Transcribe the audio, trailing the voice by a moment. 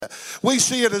We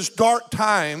see it as dark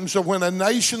times when a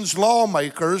nation's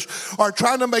lawmakers are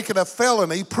trying to make it a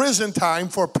felony, prison time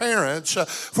for parents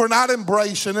for not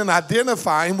embracing and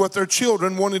identifying with their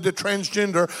children wanting to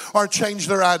transgender or change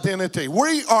their identity.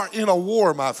 We are in a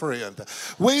war, my friend.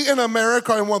 We in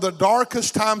America are in one of the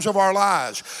darkest times of our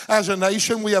lives. As a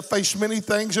nation, we have faced many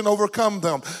things and overcome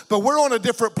them. But we're on a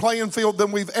different playing field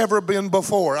than we've ever been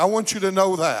before. I want you to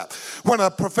know that. When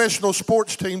a professional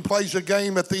sports team plays a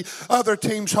game at the other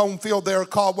team's home field, they're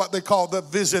called what they call the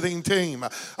visiting team.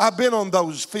 I've been on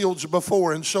those fields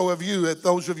before, and so have you,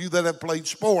 those of you that have played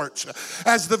sports.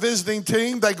 As the visiting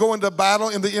team, they go into battle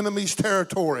in the enemy's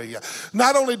territory.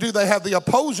 Not only do they have the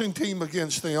opposing team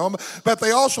against them, but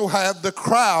they also have the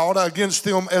crowd against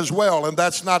them as well, and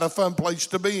that's not a fun place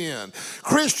to be in.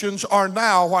 Christians are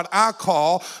now what I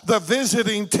call the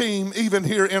visiting team, even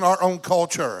here in our own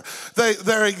culture.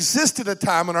 There existed a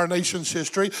time in our nation's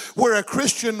history where a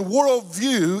Christian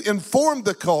worldview informed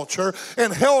the culture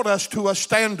and held us to a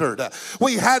standard.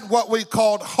 We had what we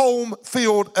called home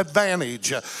field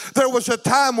advantage. There was a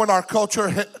time when our culture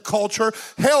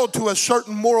held to a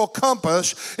certain moral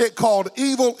compass. It called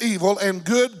evil, evil, and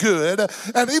good, good.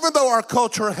 And even though our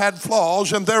culture had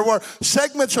flaws, and there were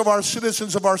segments of our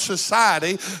citizens of our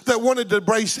society that wanted to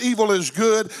embrace evil as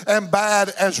good and bad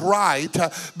as right,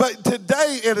 but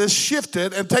today it has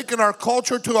shifted and taken our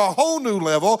culture to a whole new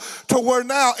level to where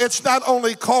now it's not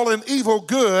only calling evil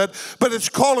good, but it's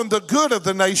calling the good of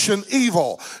the nation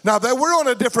evil. Now that we're on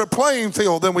a different playing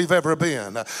field than we've ever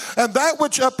been. And that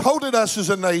which upholded us as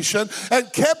a nation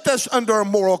and kept us under a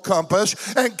moral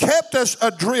compass and kept us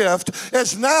adrift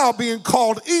is now being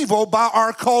called evil by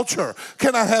our culture.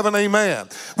 Can I have an amen?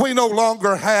 We no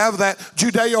longer have that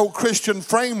Judeo-Christian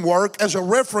framework as a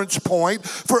reference point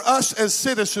for us as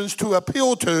citizens to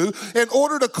appeal to in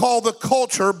order to call the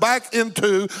culture back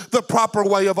into the proper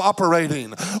way of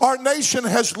operating. Our nation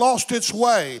has lost its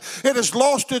way. It has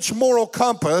lost its moral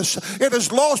compass. It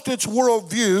has lost its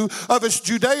worldview of its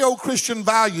Judeo-Christian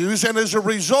values, and as a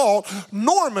result,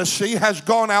 normacy has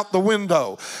gone out the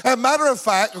window. As a matter of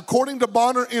fact, according to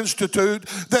Bonner Institute,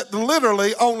 that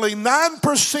literally only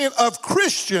 9% of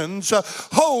Christians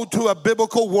hold to a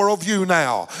biblical worldview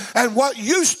now. And what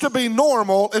used to be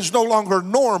normal is no longer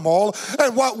normal,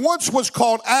 and what once was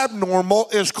called abnormal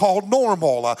is called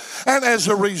normal. And as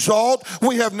a result,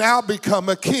 we have now become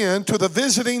akin to the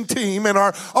visiting team in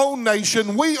our own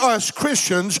nation. We as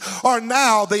Christians are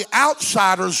now the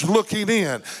outsiders looking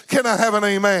in. Can I have an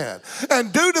amen?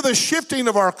 And due to the shifting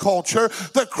of our culture,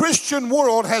 the Christian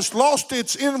world has lost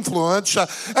its influence,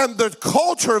 and the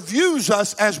culture views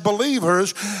us as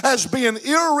believers as being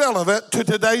irrelevant to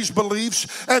today's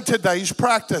beliefs and today's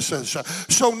practices.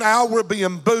 So now we're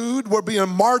being booed, we're being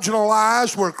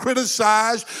marginalized, we're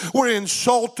criticized, we're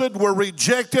insulted, we're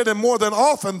rejected, and more than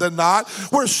often than not,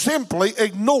 we're simply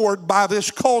ignored by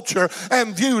this culture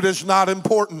and viewed as not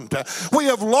important. We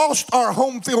have lost our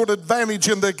home field advantage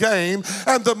in the game,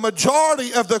 and the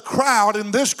majority of the crowd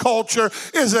in this culture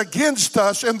is against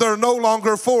us, and they're no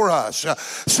longer for us.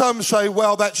 Some say,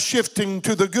 well, that's shifting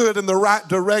to the good and the right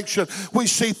direction. We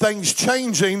see things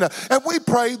changing, and we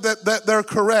pray that they're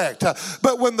correct.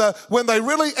 But when they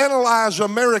really analyze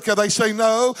America, they say,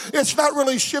 no, it's not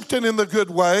really shifting in the good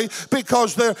way,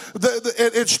 because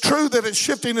it's true that it's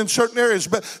shifting in certain areas,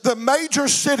 but the major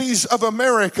cities of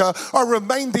America are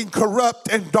remaining corrupt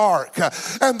and dark.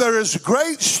 And there is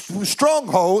great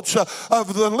strongholds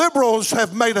of the liberals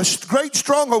have made a great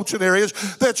strongholds in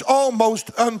areas that's almost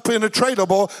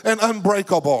unpenetratable and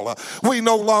unbreakable. We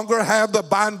no longer have the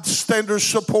bystander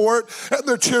support and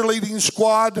the cheerleading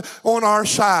squad on our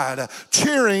side.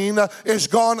 Cheering is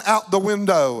gone out the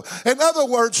window. In other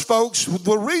words, folks,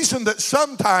 the reason that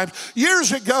sometimes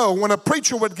years ago when a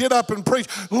preacher would get up and preach,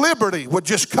 liberty would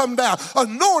just come down,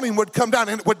 anointing would come down,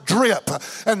 and it would drip.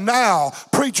 And now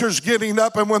preachers getting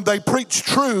up, and when they preach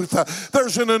truth,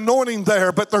 there's an anointing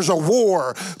there, but there's a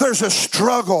war, there's a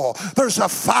struggle, there's a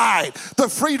fight. The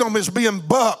freedom is being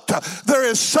bucked. There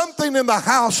is something in the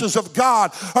houses of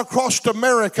God across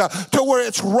America to where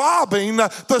it's robbing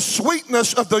the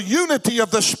sweetness of the unity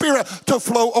of the Spirit to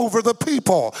flow over the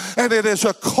people. And it is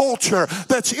a culture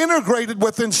that's integrated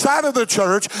with inside of the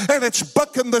church, and it's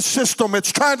bucking the system.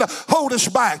 It's trying to hold us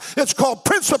back. It's called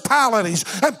principalities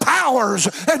and powers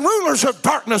and rulers of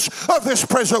darkness of this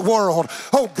present world.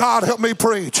 Oh, God, help me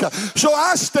preach. So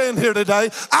I stand here today.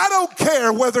 I don't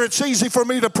care whether it's easy for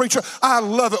me to preach. I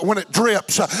love it when it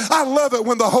drips. I love it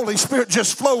when the Holy Spirit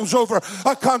just flows over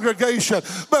a congregation.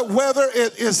 But whether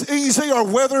it is easy or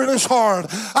whether it is hard,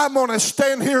 I'm going to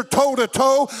stand here toe to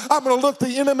toe. I'm going to look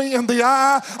the enemy in the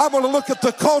eye. I'm going to look at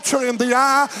the culture in the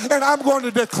eye, and I'm going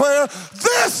to declare,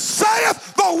 this saith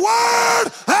word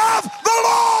of the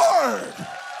Lord.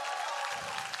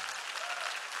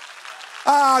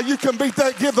 You can beat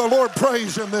that. Give the Lord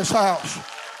praise in this house.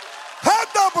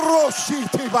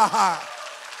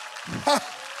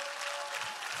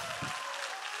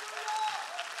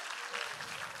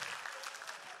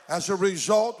 As a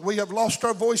result, we have lost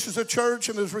our voice as a church,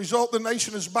 and as a result, the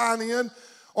nation is buying in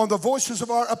on the voices of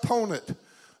our opponent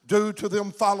due to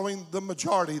them following the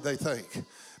majority, they think.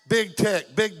 Big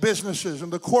tech, big businesses,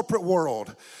 and the corporate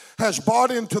world has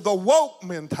bought into the woke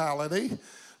mentality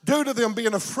due to them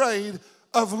being afraid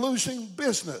of losing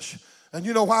business. And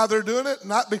you know why they're doing it?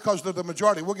 Not because they're the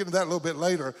majority. We'll get into that a little bit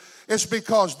later. It's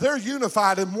because they're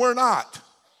unified and we're not.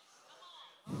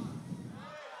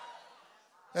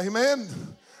 Amen?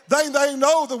 They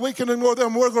know that we can ignore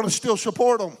them. We're going to still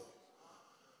support them.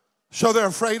 So they're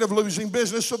afraid of losing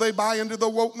business, so they buy into the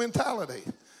woke mentality.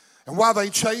 And while they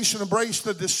chase and embrace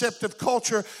the deceptive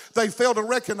culture, they fail to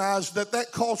recognize that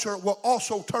that culture will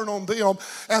also turn on them,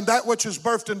 and that which is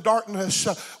birthed in darkness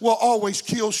will always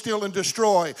kill, steal, and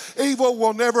destroy. Evil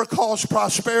will never cause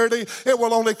prosperity. It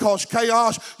will only cause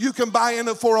chaos. You can buy in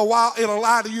it for a while. It'll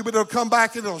lie to you, but it'll come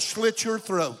back and it'll slit your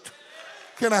throat.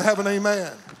 Can I have an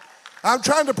amen? I'm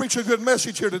trying to preach a good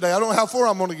message here today. I don't know how far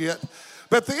I'm going to get.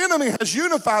 But the enemy has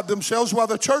unified themselves while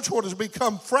the church world has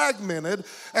become fragmented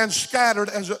and scattered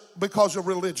because of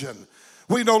religion.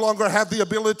 We no longer have the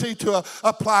ability to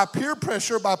apply peer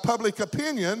pressure by public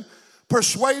opinion,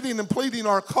 persuading and pleading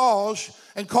our cause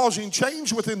and causing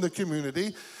change within the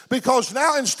community, because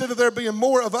now instead of there being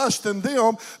more of us than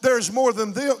them, there's more of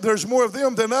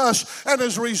them than us, and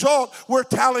as a result, we're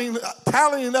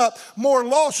tallying up more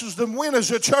losses than win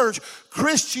as a church.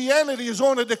 Christianity is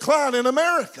on a decline in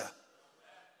America.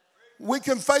 We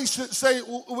can face it, say,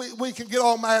 we can get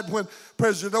all mad when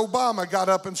President Obama got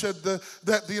up and said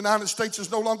that the United States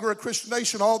is no longer a Christian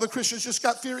nation. All the Christians just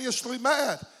got furiously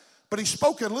mad. But he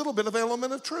spoke a little bit of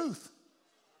element of truth.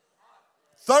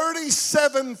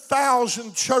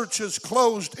 37,000 churches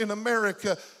closed in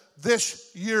America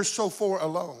this year so far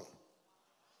alone.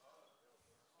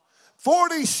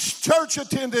 40 church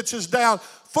attendance is down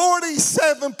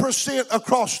 47%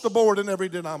 across the board in every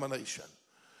denomination.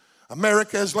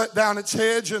 America has let down its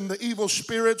hedge, and the evil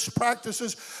spirits,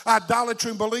 practices, idolatry,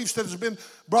 and beliefs that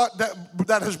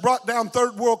has brought down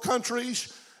third world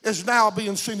countries is now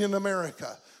being seen in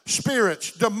America.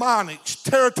 Spirits, demonics,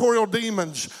 territorial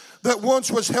demons that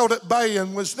once was held at bay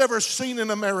and was never seen in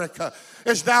America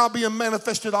is now being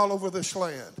manifested all over this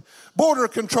land. Border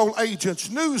control agents,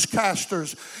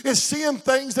 newscasters is seeing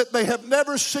things that they have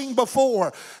never seen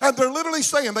before. And they're literally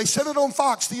saying, they said it on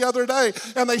Fox the other day,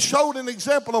 and they showed an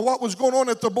example of what was going on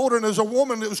at the border, and there's a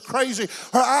woman that was crazy.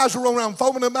 Her eyes were rolling around,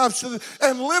 foaming in the mouth.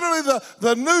 And literally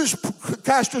the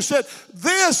newscaster said,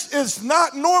 this is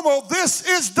not normal. This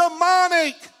is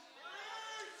demonic.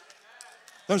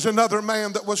 There's another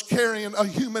man that was carrying a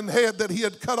human head that he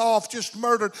had cut off, just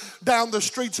murdered, down the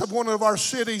streets of one of our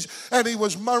cities, and he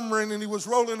was murmuring and he was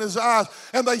rolling his eyes,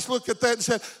 and they looked at that and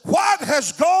said, what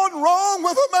has gone wrong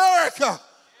with America?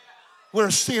 We're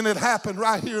seeing it happen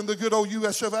right here in the good old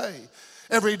US of A.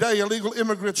 Every day, illegal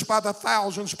immigrants by the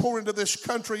thousands pour into this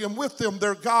country, and with them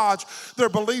their gods, their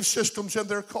belief systems, and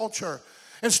their culture.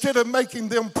 Instead of making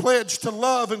them pledge to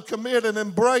love and commit and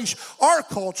embrace our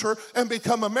culture and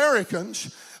become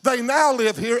Americans, they now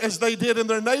live here as they did in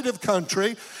their native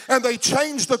country, and they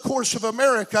change the course of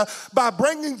America by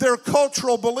bringing their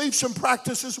cultural beliefs and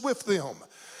practices with them.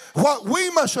 What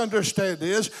we must understand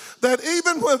is that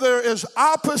even when there is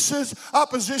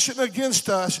opposition against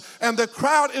us and the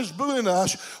crowd is booing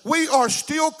us, we are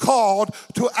still called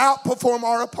to outperform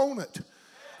our opponent.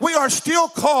 We are still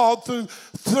called to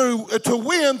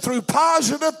win through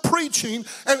positive preaching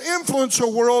and influence a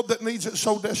world that needs it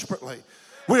so desperately.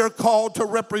 We are called to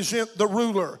represent the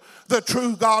ruler, the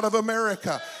true God of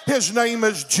America. His name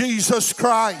is Jesus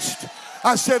Christ.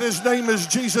 I said his name is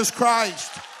Jesus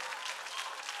Christ.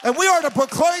 And we are to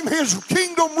proclaim his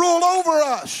kingdom rule over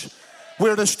us. We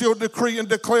are to still decree and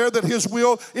declare that his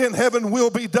will in heaven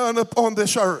will be done upon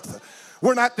this earth.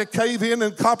 We're not to cave in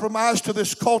and compromise to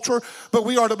this culture, but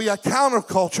we are to be a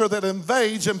counterculture that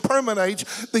invades and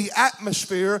permeates the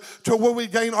atmosphere to where we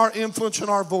gain our influence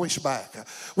and our voice back.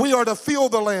 We are to fill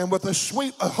the land with the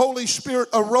sweet Holy Spirit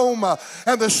aroma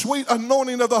and the sweet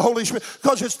anointing of the Holy Spirit,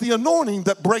 because it's the anointing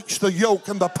that breaks the yoke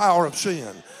and the power of sin.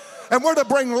 And we're to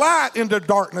bring light into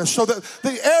darkness so that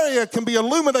the area can be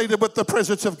illuminated with the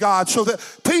presence of God, so that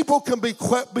people can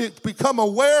become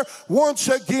aware once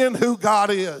again who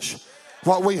God is.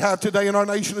 What we have today in our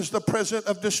nation is the presence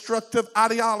of destructive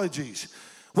ideologies.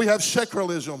 We have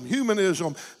secularism,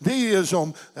 humanism,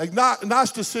 deism,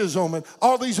 Gnosticism, and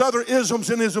all these other isms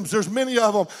and isms. There's many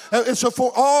of them. It's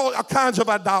for all kinds of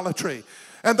idolatry.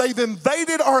 And they've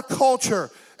invaded our culture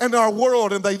and our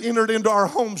world, and they've entered into our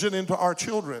homes and into our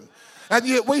children. And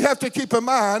yet we have to keep in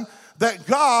mind that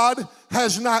God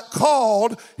has not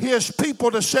called his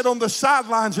people to sit on the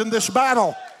sidelines in this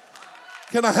battle.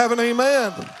 Can I have an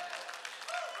amen?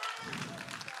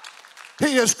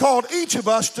 He has called each of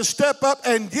us to step up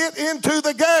and get into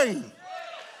the game.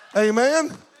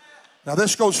 Amen? Now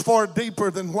this goes far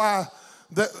deeper than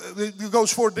it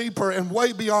goes far deeper and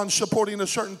way beyond supporting a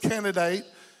certain candidate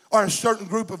or a certain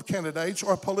group of candidates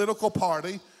or a political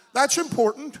party. That's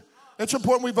important. It's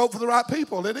important we vote for the right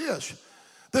people. It is.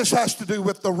 This has to do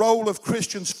with the role of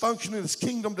Christians functioning as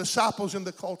kingdom disciples in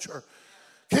the culture.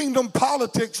 Kingdom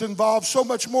politics involves so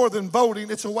much more than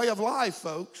voting. It's a way of life,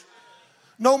 folks.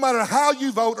 No matter how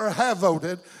you vote or have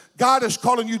voted, God is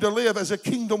calling you to live as a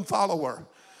kingdom follower.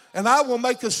 And I will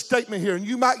make a statement here, and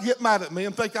you might get mad at me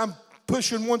and think I'm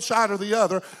pushing one side or the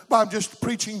other, but I'm just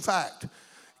preaching fact.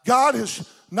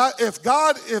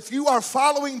 If you are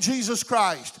following Jesus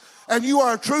Christ and you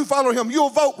are a true follower of him, you'll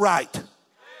vote right.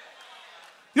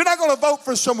 You're not going to vote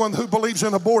for someone who believes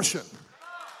in abortion.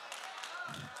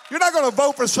 You're not going to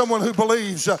vote for someone who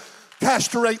believes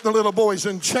castrate the little boys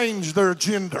and change their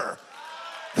gender.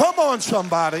 Come on,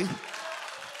 somebody.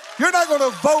 You're not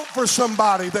going to vote for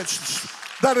somebody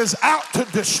that is out to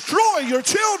destroy your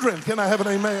children. Can I have an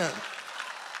amen?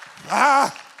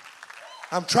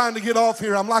 I'm trying to get off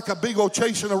here. I'm like a beagle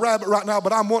chasing a rabbit right now,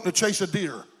 but I'm wanting to chase a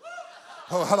deer.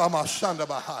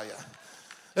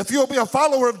 If you'll be a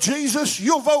follower of Jesus,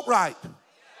 you'll vote right.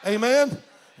 Amen?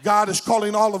 God is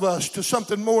calling all of us to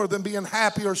something more than being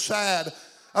happy or sad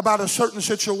about a certain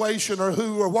situation or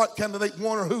who or what candidate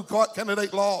won or what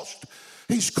candidate lost.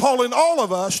 He's calling all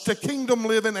of us to kingdom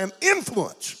living and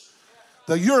influence.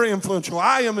 You're influential.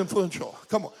 I am influential.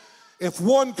 Come on. If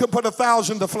one can put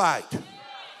 1,000 to flight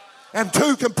and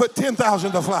two can put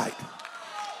 10,000 to flight,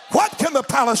 what can the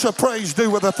palace of praise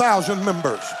do with 1,000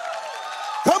 members?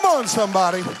 Come on,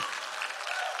 somebody.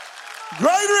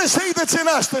 Greater is he that's in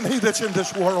us than he that's in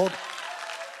this world.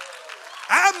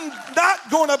 I'm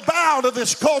not going to bow to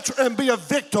this culture and be a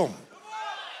victim.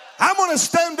 I'm going to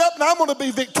stand up and I'm going to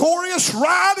be victorious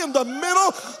right in the middle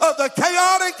of the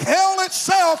chaotic hell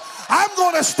itself. I'm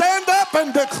going to stand up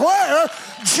and declare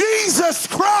Jesus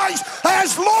Christ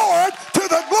as Lord to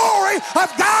the glory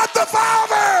of God the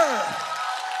Father.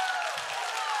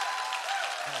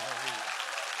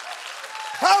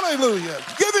 Hallelujah.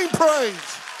 Give him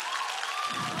praise.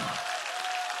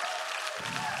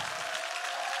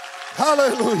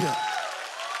 Hallelujah.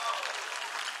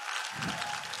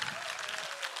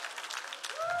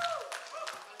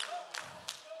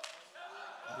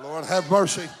 Lord have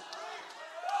mercy.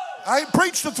 I ain't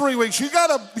preached for 3 weeks. You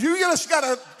gotta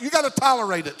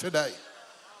tolerate it today.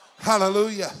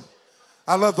 Hallelujah.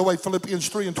 I love the way Philippians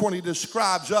 3:20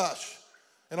 describes us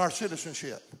and our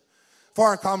citizenship. For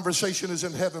our conversation is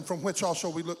in heaven, from which also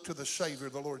we look to the Savior,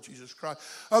 the Lord Jesus Christ.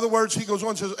 In other words, he goes on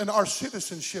and says, and our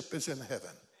citizenship is in heaven.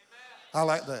 I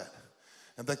like that.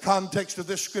 And the context of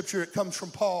this scripture, it comes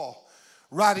from Paul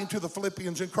writing to the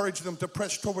Philippians, encouraging them to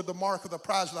press toward the mark of the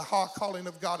prize of the high calling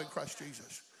of God in Christ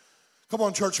Jesus. Come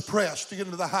on, church, press to get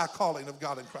into the high calling of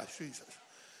God in Christ Jesus.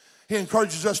 He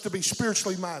encourages us to be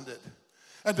spiritually minded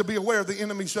and to be aware of the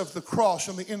enemies of the cross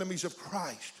and the enemies of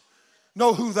Christ.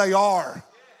 Know who they are.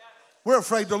 We're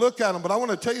afraid to look at them, but I want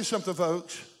to tell you something,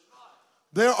 folks.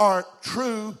 There are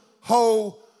true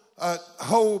whole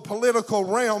political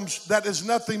realms that is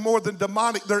nothing more than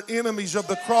demonic. They're enemies of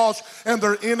the cross and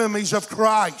they're enemies of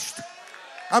Christ.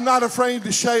 I'm not afraid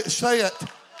to say it.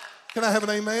 Can I have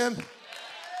an amen?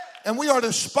 And we are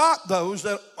to spot those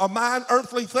that are mind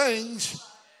earthly things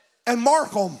and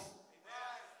mark them.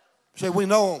 Say, we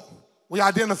know them. We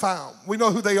identify them. We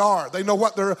know who they are. They know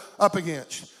what they're up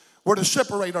against. We're to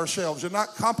separate ourselves and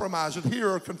not compromise, adhere,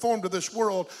 or conform to this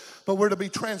world, but we're to be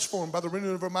transformed by the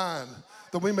renewing of our mind,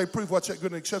 that we may prove what's that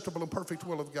good and acceptable and perfect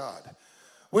will of God.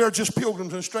 We are just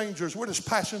pilgrims and strangers. We're just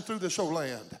passing through this old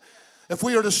land. If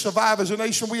we are to survive as a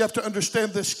nation, we have to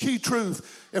understand this key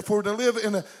truth. If we're to live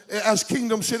as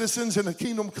kingdom citizens in a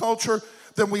kingdom culture,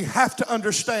 then we have to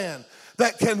understand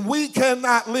that we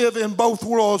cannot live in both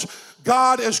worlds.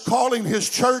 God is calling his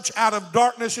church out of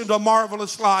darkness into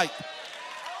marvelous light.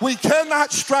 We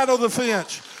cannot straddle the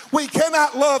fence. We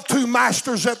cannot love two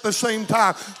masters at the same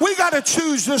time. We got to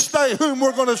choose this day whom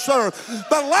we're going to serve.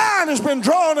 The line has been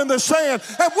drawn in the sand,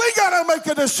 and we got to make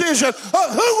a decision of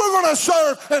who we're going to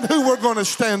serve and who we're going to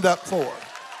stand up for.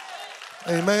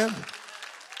 Amen.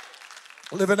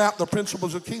 Living out the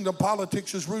principles of kingdom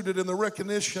politics is rooted in the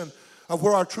recognition of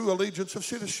where our true allegiance of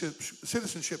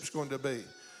citizenship is going to be.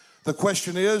 The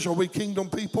question is, are we kingdom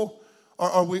people or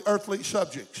are we earthly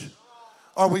subjects?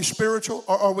 Are we spiritual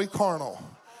or are we carnal?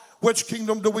 Which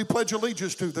kingdom do we pledge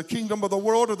allegiance to? The kingdom of the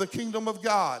world or the kingdom of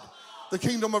God? The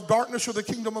kingdom of darkness or the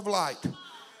kingdom of light?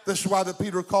 This is why that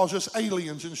Peter calls us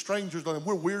aliens and strangers.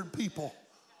 We're weird people.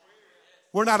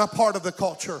 We're not a part of the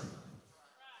culture.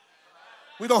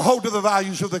 We don't hold to the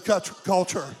values of the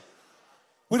culture.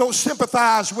 We don't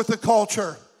sympathize with the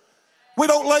culture. We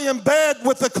don't lay in bed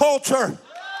with the culture.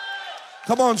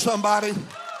 Come on, somebody.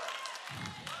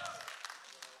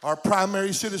 Our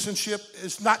primary citizenship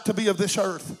is not to be of this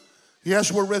earth.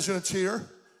 Yes, we're residents here,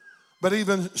 but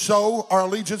even so, our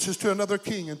allegiance is to another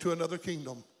king and to another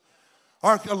kingdom.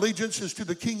 Our allegiance is to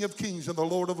the King of Kings and the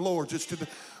Lord of Lords. It's to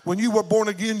when you were born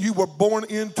again, you were born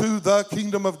into the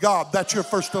kingdom of God. That's your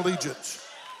first allegiance.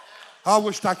 I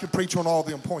wished I could preach on all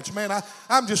them points. Man,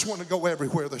 I'm just wanting to go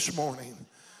everywhere this morning.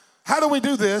 How do we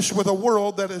do this with a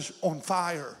world that is on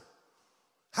fire?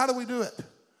 How do we do it?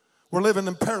 We're living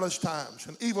in perilous times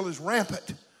and evil is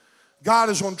rampant. God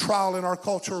is on trial in our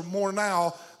culture more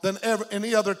now than ever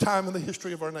any other time in the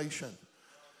history of our nation.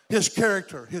 His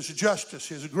character, His justice,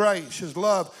 His grace, His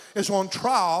love is on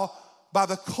trial by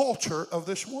the culture of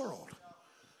this world.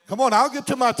 Come on, I'll get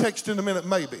to my text in a minute,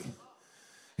 maybe.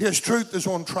 His truth is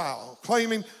on trial,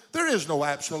 claiming there is no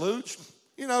absolutes.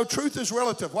 You know, truth is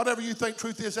relative. Whatever you think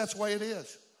truth is, that's the way it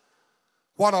is.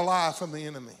 What a lie from the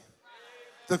enemy.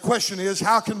 The question is,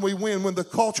 how can we win when the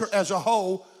culture as a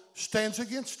whole stands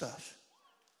against us?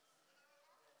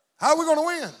 How are we going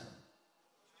to win?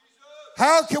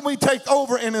 How can we take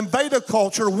over and invade a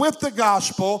culture with the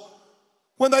gospel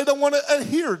when they don't want to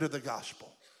adhere to the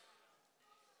gospel?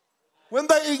 When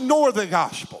they ignore the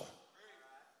gospel?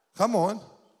 Come on.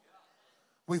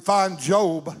 We find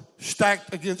Job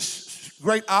stacked against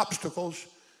great obstacles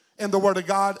in the Word of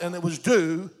God, and it was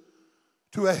due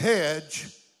to a hedge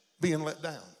being let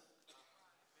down.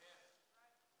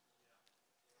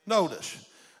 Notice.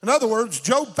 In other words,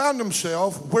 Job found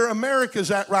himself where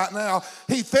America's at right now.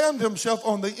 He found himself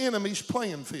on the enemy's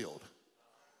playing field.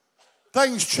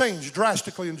 Things changed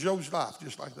drastically in Job's life,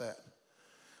 just like that.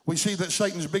 We see that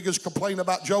Satan's biggest complaint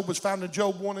about Job was found in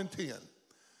Job 1 and 10.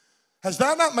 Has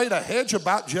thou not made a hedge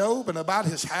about Job and about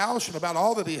his house and about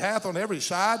all that he hath on every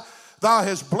side? Thou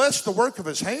hast blessed the work of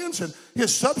his hands, and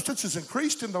his substance is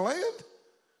increased in the land.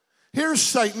 Here's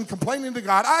Satan complaining to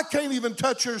God, I can't even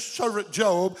touch your servant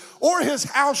Job or his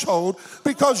household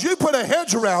because you put a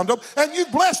hedge around him and you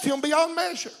blessed him beyond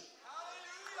measure.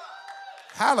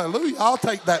 Hallelujah. I'll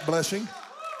take that blessing.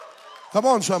 Come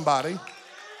on, somebody.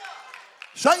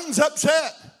 Satan's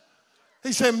upset.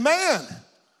 He said, man,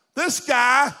 this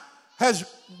guy has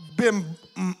been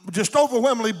just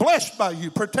overwhelmingly blessed by you,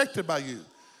 protected by you.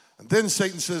 And then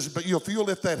Satan says, but if you'll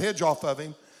lift that hedge off of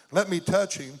him, let me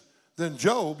touch him, then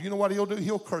Job, you know what he'll do?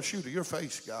 He'll curse you to your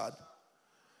face, God.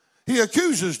 He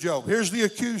accuses Job. Here's the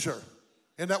accuser.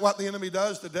 Isn't that what the enemy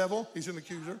does, the devil? He's an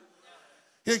accuser.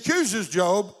 He accuses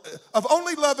Job of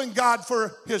only loving God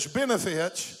for his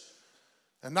benefits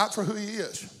and not for who he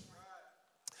is.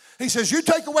 He says, you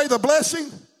take away the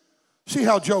blessing, see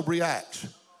how Job reacts.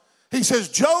 He says,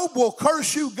 Job will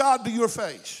curse you, God, to your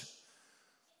face.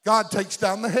 God takes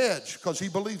down the hedge because he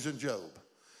believes in Job.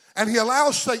 And he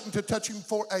allows Satan to touch him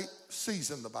for a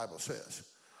season, the Bible says.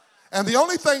 And the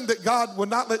only thing that God would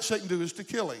not let Satan do is to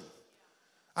kill him.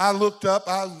 I looked up,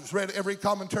 I read every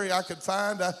commentary I could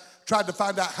find. I tried to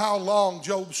find out how long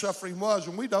Job's suffering was,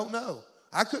 and we don't know.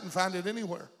 I couldn't find it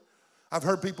anywhere. I've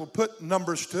heard people put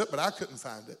numbers to it, but I couldn't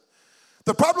find it.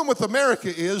 The problem with America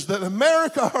is that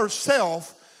America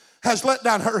herself has let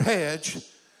down her hedge.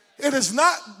 It has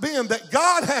not been that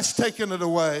God has taken it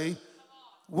away.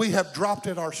 We have dropped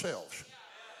it ourselves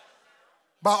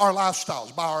by our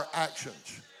lifestyles, by our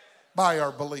actions, by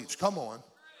our beliefs. Come on.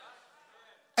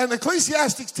 And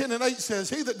Ecclesiastes 10 and 8 says,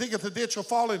 he that diggeth a ditch will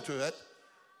fall into it,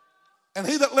 and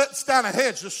he that lets down a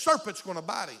hedge, the serpent's going to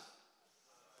bite him.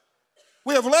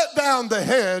 We have let down the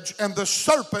hedge, and the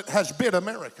serpent has bit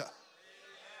America.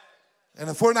 And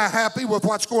if we're not happy with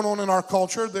what's going on in our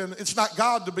culture, then it's not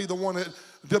God to be the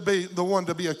one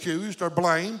to be accused or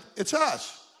blamed. It's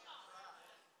us.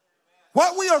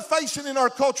 What we are facing in our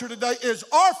culture today is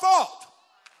our fault,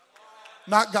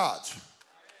 not God's.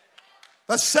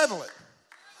 Let's settle it.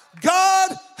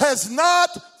 God has not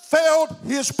failed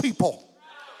his people,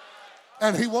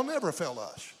 and he will never fail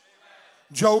us.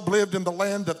 Job lived in the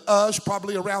land of Uz,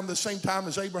 probably around the same time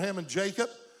as Abraham and Jacob.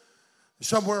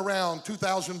 somewhere around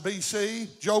 2000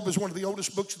 BC. Job is one of the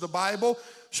oldest books of the Bible.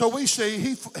 So we see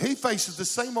he faces the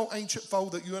same old ancient foe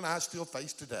that you and I still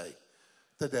face today,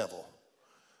 the devil.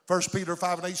 1 Peter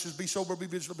 5:8 says, be sober, be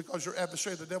vigilant, because your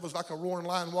adversary, the devil, is like a roaring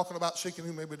lion walking about seeking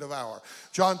whom he may devour.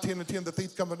 John 10:10, the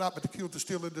thief cometh not but to kill, to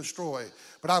steal, and destroy.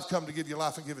 But I've come to give you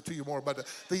life and give it to you more. But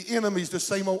the enemy's the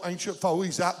same old ancient foe.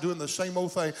 He's out doing the same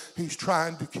old thing. He's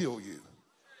trying to kill you.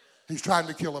 He's trying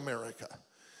to kill America.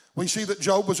 We see that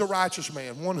Job was a righteous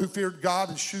man, one who feared God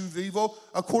and shunned evil,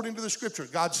 according to the scripture.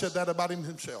 God said that about him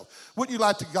himself. Wouldn't you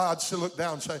like to God to look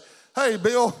down and say, hey,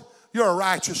 Bill, you're a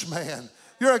righteous man.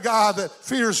 You're a guy that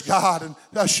fears God and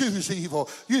eschews evil.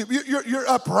 You're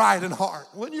upright in heart.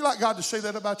 Wouldn't you like God to say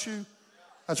that about you?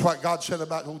 That's what God said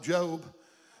about old Job.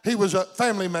 He was a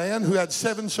family man who had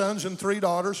 7 sons and 3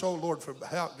 daughters. Oh, Lord,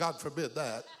 God forbid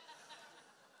that.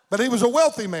 But he was a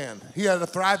wealthy man. He had a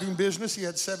thriving business. He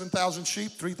had 7,000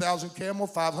 sheep, 3,000 camel,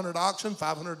 500 oxen,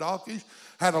 500 donkeys.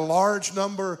 Had a large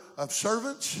number of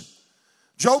servants.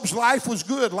 Job's life was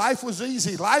good. Life was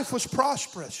easy. Life was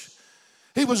prosperous.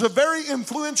 He was a very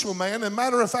influential man. And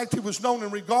matter of fact, he was known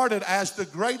and regarded as the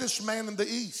greatest man in the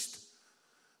East.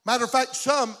 Matter of fact,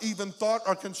 some even thought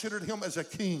or considered him as a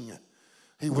king.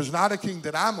 He was not a king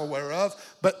that I'm aware of,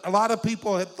 but a lot of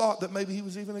people had thought that maybe he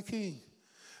was even a king.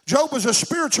 Job was a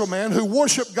spiritual man who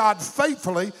worshiped God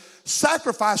faithfully,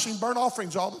 sacrificing burnt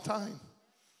offerings all the time.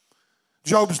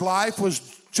 Job's life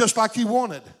was just like he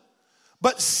wanted.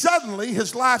 But suddenly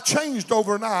his life changed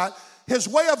overnight. His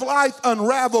way of life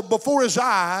unraveled before his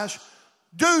eyes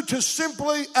due to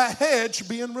simply a hedge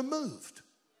being removed.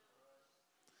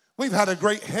 We've had a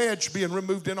great hedge being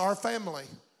removed in our family.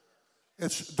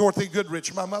 It's Dorothy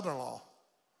Goodrich, my mother-in-law,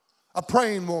 a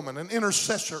praying woman, an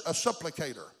intercessor, a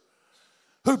supplicator,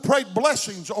 who prayed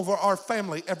blessings over our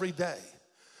family every day,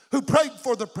 who prayed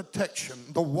for the protection,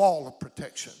 the wall of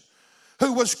protection,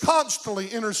 who was constantly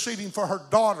interceding for her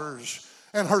daughters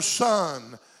and her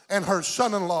son and her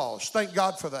son-in-laws. Thank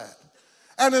God for that.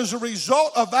 And as a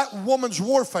result of that woman's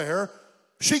warfare,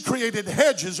 she created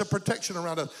hedges of protection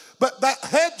around us. But that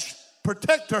hedge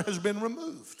protector has been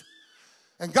removed.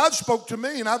 And God spoke to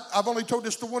me, and I've only told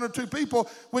this to 1 or 2 people.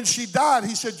 When she died,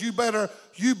 he said, you better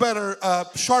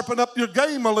sharpen up your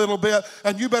game a little bit,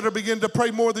 and you better begin to pray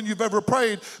more than you've ever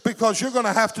prayed, because you're going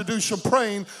to have to do some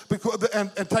praying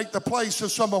and take the place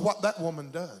of some of what that woman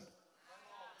done.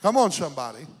 Come on,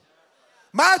 somebody.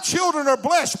 My children are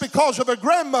blessed because of a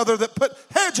grandmother that put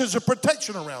hedges of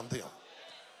protection around them.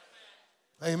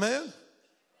 Amen?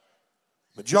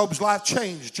 But Job's life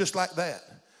changed just like that.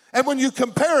 And when you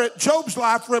compare it, Job's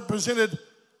life represented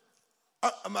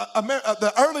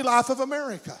the early life of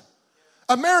America.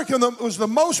 America was the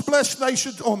most blessed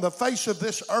nation on the face of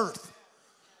this earth.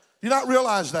 You not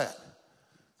realize that?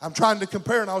 I'm trying to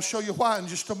compare, and I'll show you why in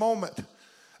just a moment.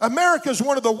 America is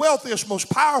one of the wealthiest, most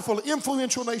powerful,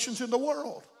 influential nations in the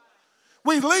world.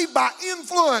 We lead by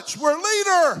influence. We're a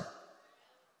leader.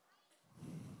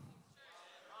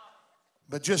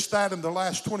 But just that in the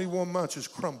last 21 months has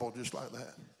crumbled just like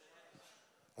that.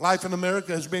 Life in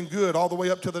America has been good all the way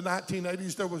up to the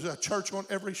 1980s. There was a church on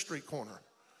every street corner.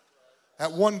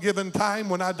 At one given time,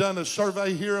 when I done a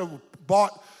survey here,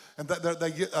 and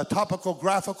they get a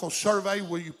topographical survey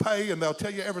where you pay and they'll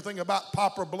tell you everything about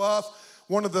Poplar Bluff.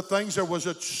 One of the things, in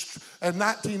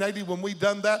 1980 when we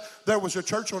done that, there was a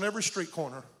church on every street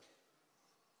corner.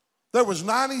 There was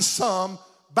 90-some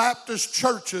Baptist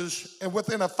churches and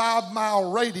within a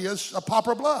 5-mile radius of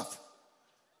Poplar Bluff.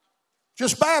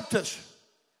 Just Baptists.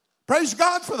 Praise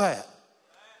God for that.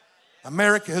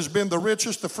 America has been the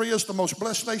richest, the freest, the most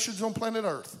blessed nations on planet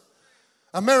Earth.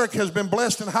 America has been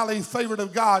blessed and highly favored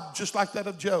of God, just like that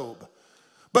of Job.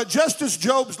 But just as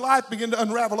Job's life began to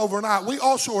unravel overnight, we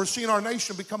also are seeing our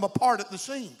nation become apart at the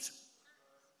seams.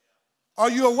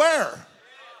 Are you aware?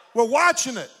 We're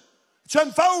watching it. It's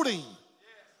unfolding.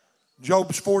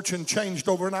 Job's fortune changed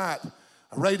overnight.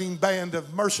 A raiding band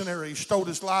of mercenaries stole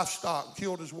his livestock,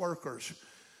 killed his workers.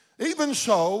 Even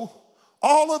so,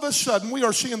 all of a sudden, we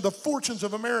are seeing the fortunes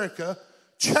of America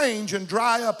change and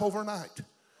dry up overnight.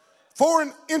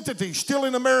 Foreign entities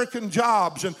stealing American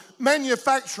jobs and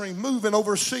manufacturing moving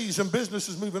overseas and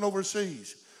businesses moving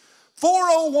overseas.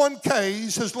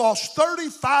 401ks has lost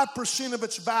 35% of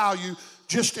its value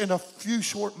just in a few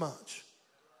short months.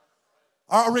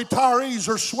 Our retirees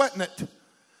are sweating it.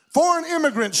 Foreign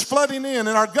immigrants flooding in,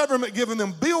 and our government giving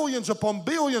them billions upon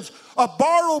billions of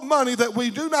borrowed money that we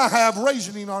do not have,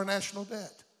 raising our national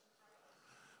debt.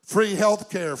 Free health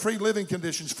care, free living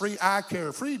conditions, free eye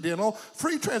care, free dental,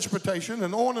 free transportation,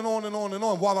 and on and on and on and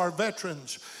on, while our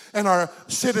veterans and our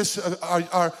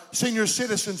senior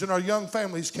citizens and our young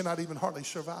families cannot even hardly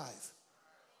survive.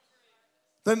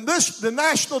 Then the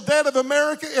national debt of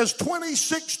America is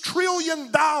 $26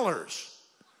 trillion.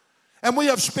 And we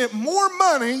have spent more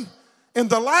money in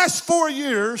the last 4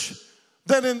 years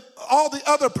than in all the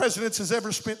other presidents has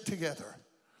ever spent together.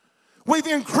 We've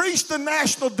increased the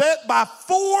national debt by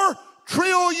 $4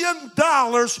 trillion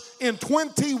in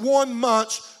 21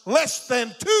 months, less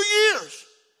than 2 years.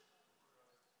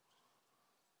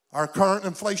 Our current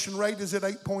inflation rate is at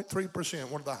 8.3%,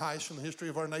 one of the highest in the history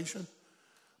of our nation.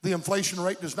 The inflation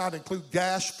rate does not include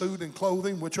gas, food, and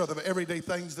clothing, which are the everyday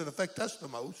things that affect us the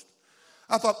most.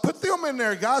 I thought, put them in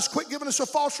there, guys. Quit giving us a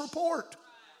false report.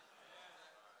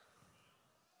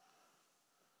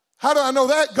 How do I know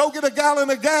that? Go get a gallon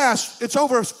of gas. It's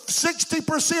over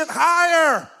 60%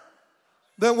 higher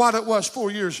than what it was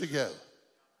 4 years ago.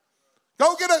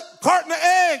 Go get a carton of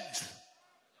eggs.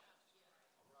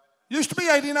 Used to be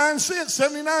 89 cents,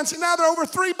 79 cents. Now they're over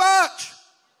 $3.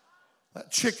 That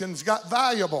chicken's got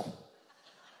valuable.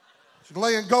 It's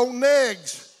laying golden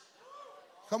eggs.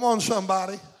 Come on,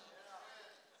 somebody.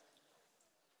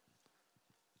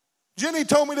 Jenny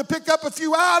told me to pick up a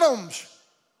few items.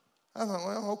 I thought,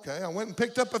 well, okay. I went and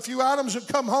picked up a few items and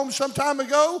come home some time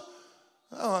ago.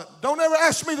 Don't ever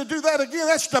ask me to do that again.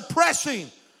 That's depressing.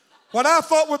 What I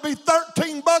thought would be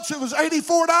 $13, it was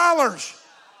 $84.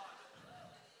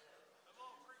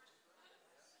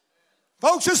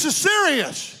 Folks, this is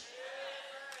serious.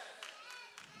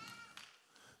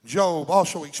 Job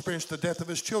also experienced the death of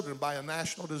his children by a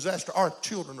national disaster. Our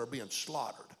children are being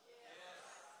slaughtered.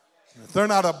 If they're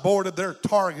not aborted, they're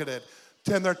targeted.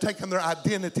 And they're taking their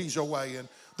identities away and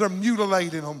they're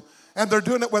mutilating them. And they're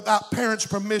doing it without parents'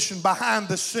 permission behind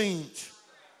the scenes.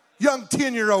 Young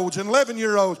 10-year-olds and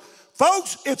 11-year-olds.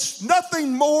 Folks, it's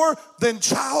nothing more than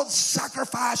child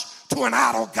sacrifice to an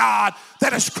idol god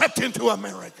that has crept into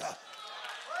America.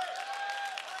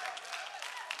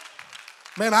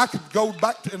 Man, I could go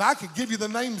back and I could give you the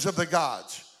names of the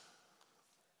gods.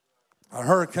 A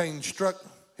hurricane struck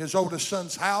his oldest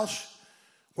son's house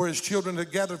where his children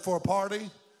had gathered for a party,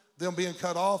 them being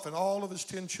cut off, and all of his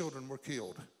 10 children were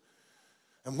killed.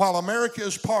 And while America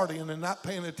is partying and not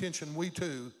paying attention, we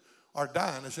too are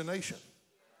dying as a nation.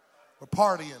 We're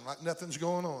partying like nothing's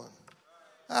going on.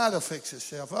 It'll fix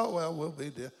itself. Oh, well, we'll be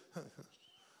there.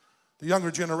 The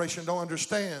younger generation don't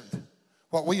understand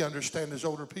what we understand as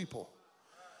older people.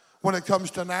 When it comes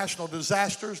to national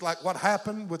disasters like what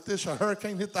happened with this, a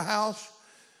hurricane hit the house.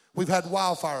 We've had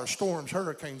wildfires, storms,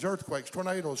 hurricanes, earthquakes,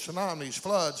 tornadoes, tsunamis,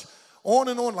 floods, on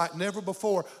and on like never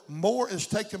before. More is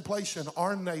taking place in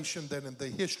our nation than in the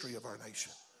history of our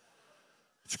nation.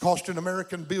 It's costing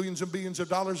Americans billions and billions of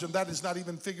dollars, and that is not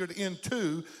even figured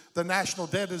into the national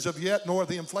debt as of yet, nor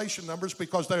the inflation numbers,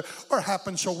 because they are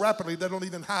happening so rapidly they don't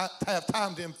even have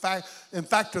time to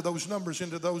factor those numbers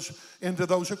into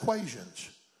those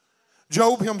equations.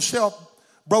 Job himself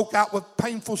broke out with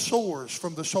painful sores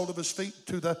from the sole of his feet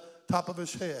to the top of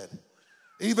his head.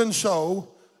 Even so,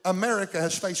 America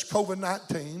has faced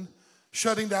COVID-19,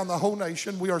 shutting down the whole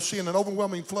nation. We are seeing an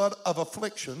overwhelming flood of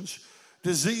afflictions,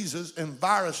 diseases, and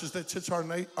viruses that hits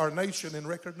our nation in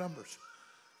record numbers.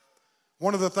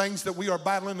 One of the things that we are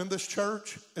battling in this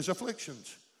church is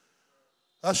afflictions.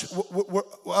 Us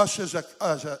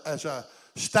as a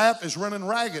staff is running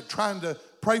ragged, trying to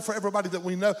pray for everybody that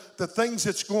we know. The things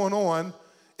that's going on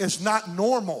is not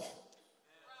normal.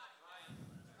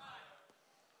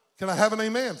 Can I have an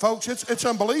amen? Folks, it's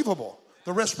unbelievable.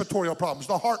 The respiratory problems,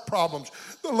 the heart problems,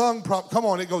 the lung problems. Come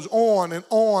on, it goes on and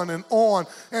on and on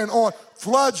and on.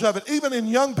 Floods of it. Even in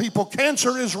young people,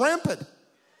 cancer is rampant.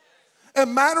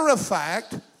 And matter of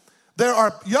fact, there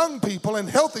are young people and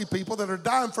healthy people that are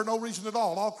dying for no reason at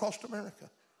all across America.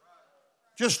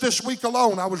 Just this week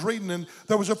alone, I was reading, and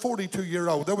there was a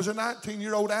 42-year-old. There was a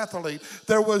 19-year-old athlete.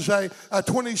 There was a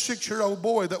 26-year-old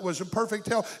boy that was in perfect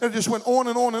health. And it just went on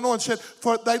and on and on. Said,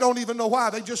 they don't even know why.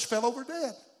 They just fell over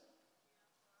dead.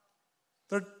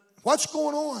 What's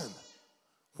going on?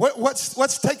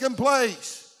 What's taking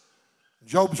place?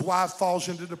 Job's wife falls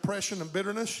into depression and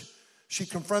bitterness. She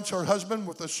confronts her husband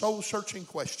with a soul-searching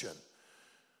question.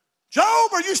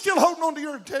 Job, are you still holding on to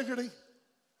your integrity?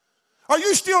 Are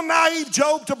you still naive,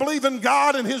 Job, to believe in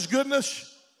God and his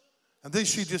goodness? And then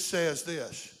she just says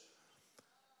this.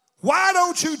 Why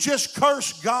don't you just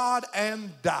curse God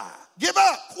and die? Give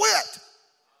up, quit.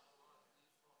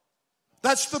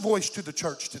 That's the voice to the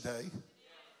church today.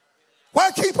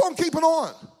 Why keep on keeping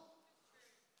on?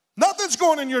 Nothing's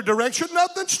going in your direction.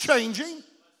 Nothing's changing.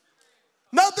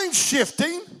 Nothing's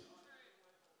shifting.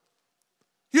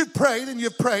 You've prayed and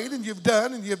you've prayed and you've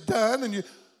done and you've done and you.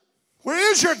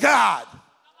 Where is your God?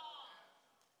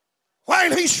 Why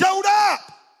ain't he showed up?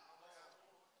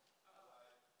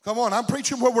 Come on, I'm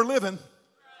preaching where we're living.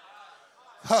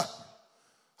 Huh.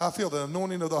 I feel the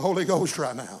anointing of the Holy Ghost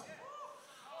right now.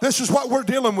 This is what we're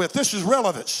dealing with. This is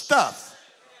relevant stuff.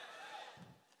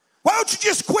 Why don't you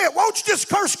just quit? Why don't you just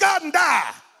curse God and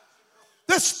die?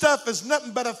 This stuff is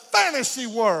nothing but a fantasy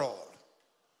world.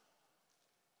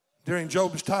 During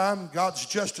Job's time, God's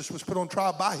justice was put on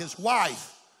trial by his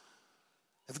wife.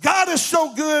 If God is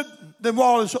so good, then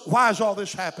why is all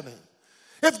this happening?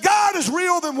 If God is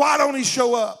real, then why don't he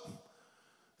show up?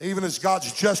 Even as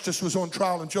God's justice was on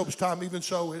trial in Job's time, even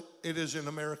so it is in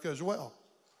America as well.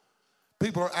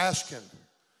 People are asking,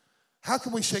 how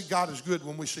can we say God is good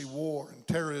when we see war and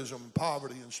terrorism and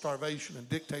poverty and starvation and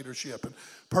dictatorship and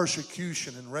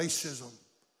persecution and racism?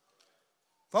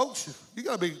 Folks, you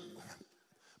got to be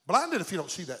blinded if you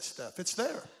don't see that stuff. It's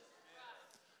there.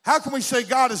 How can we say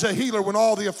God is a healer when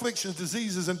all the afflictions,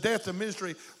 diseases, and death and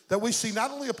misery that we see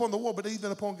not only upon the world but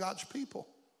even upon God's people?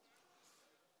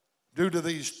 Due to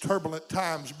these turbulent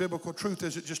times, biblical truth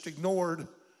isn't just ignored,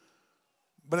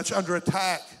 but it's under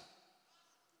attack.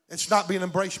 It's not being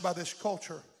embraced by this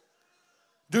culture.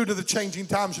 Due to the changing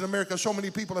times in America, so many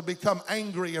people have become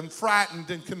angry and frightened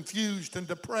and confused and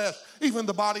depressed, even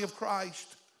the body of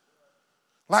Christ.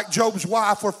 Like Job's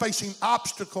wife, we're facing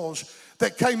obstacles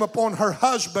that came upon her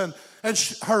husband and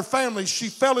her family. She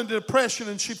fell into depression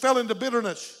and she fell into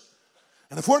bitterness.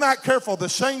 And if we're not careful, the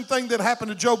same thing that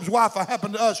happened to Job's wife will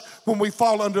happen to us when we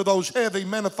fall under those heavy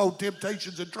manifold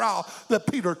temptations and trial that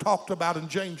Peter talked about and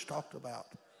James talked about.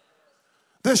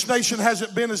 This nation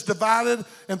hasn't been as divided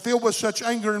and filled with such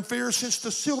anger and fear since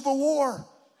the Civil War.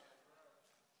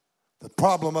 The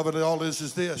problem of it all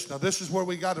is this. Now, this is where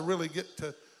we got to really get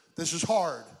to. This is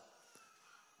hard.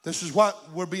 This is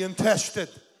what we're being tested.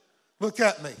 Look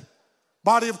at me.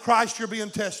 Body of Christ, you're being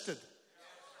tested.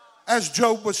 As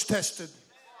Job was tested.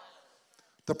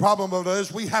 The problem of it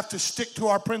is we have to stick to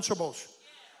our principles.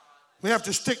 We have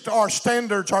to stick to our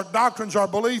standards, our doctrines, our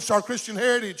beliefs, our Christian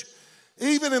heritage.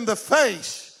 Even in the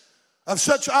face of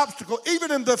such obstacle,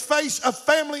 even in the face of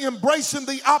family embracing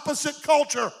the opposite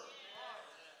culture.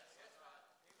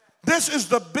 This is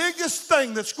the biggest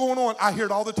thing that's going on. I hear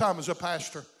it all the time as a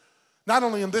pastor. Not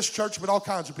only in this church, but all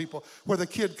kinds of people. Where the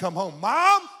kid come home,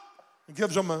 Mom, and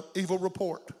gives them an evil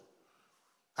report.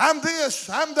 I'm this,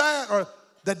 I'm that. Or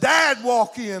the dad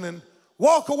walk in and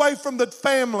walk away from the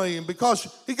family and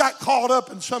because he got caught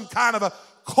up in some kind of a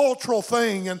cultural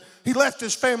thing and he left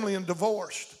his family and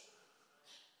divorced.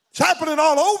 It's happening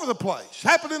all over the place. It's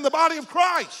happening in the body of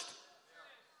Christ.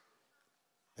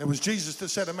 It was Jesus that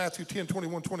said in Matthew 10,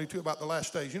 21, 22 about the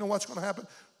last days. You know what's going to happen?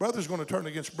 Brother's going to turn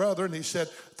against brother. And he said,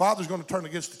 father's going to turn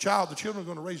against the child. The children are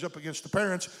going to raise up against the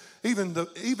parents. Even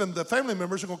the family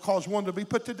members are going to cause one to be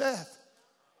put to death.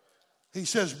 He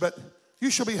says, but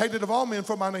you shall be hated of all men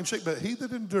for my name's sake. But he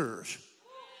that endures,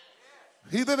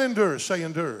 say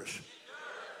endures,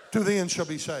 to the end shall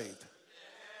be saved.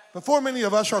 Before many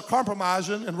of us are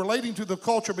compromising and relating to the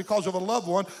culture because of a loved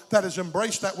one that has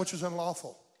embraced that which is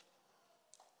unlawful.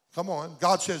 Come on.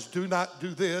 God says, do not do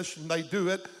this, and they do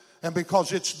it. And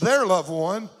because it's their loved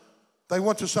one, they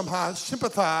want to somehow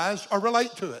sympathize or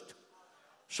relate to it.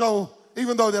 So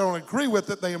even though they don't agree with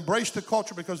it, they embrace the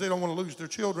culture because they don't want to lose their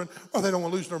children, or they don't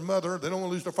want to lose their mother, they don't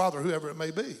want to lose their father, whoever it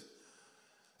may be.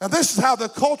 And this is how the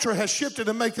culture has shifted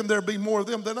in making there be more of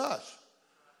them than us.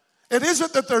 It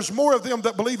isn't that there's more of them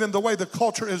that believe in the way the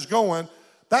culture is going.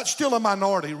 That's still a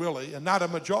minority, really, and not a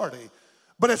majority.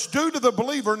 But it's due to the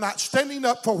believer not standing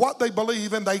up for what they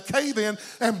believe, and they cave in,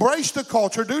 embrace the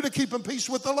culture, due to keeping peace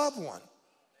with the loved one.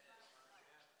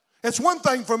 It's one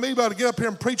thing for me to get up here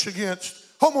and preach against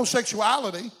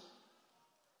homosexuality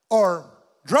or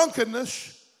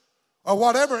drunkenness or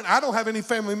whatever, and I don't have any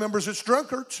family members that's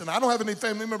drunkards, and I don't have any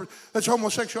family members that's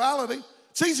homosexuality.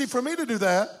 It's easy for me to do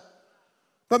that.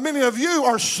 But many of you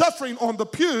are suffering on the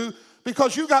pew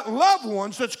because you got loved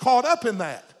ones that's caught up in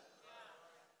that.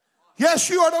 Yes,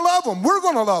 you are to love them. We're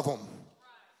going to love them.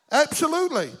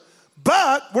 Absolutely.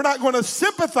 But we're not going to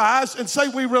sympathize and say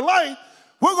we relate.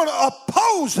 We're going to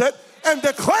oppose it and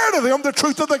declare to them the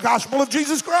truth of the gospel of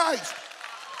Jesus Christ.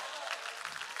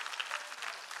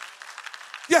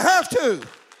 You have to.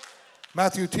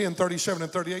 Matthew 10, 37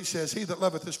 and 38 says, he that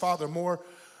loveth his father more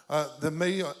than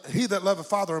me, he that loveth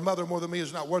father or mother more than me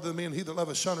is not worthy of me, and he that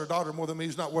loveth son or daughter more than me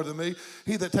is not worthy of me.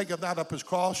 He that taketh not up his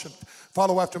cross and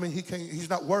follow after me, he's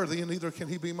not worthy, and neither can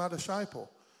he be my disciple.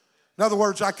 In other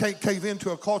words, I can't cave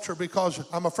into a culture because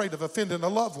I'm afraid of offending a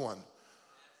loved one.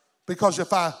 Because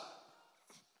if I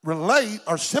relate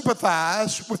or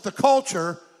sympathize with the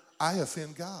culture, I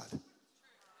offend God.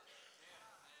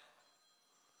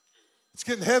 It's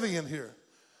getting heavy in here.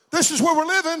 This is where we're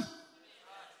living.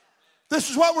 This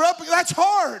is what we're up against. That's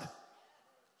hard.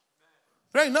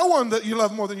 There ain't no one that you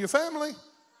love more than your family.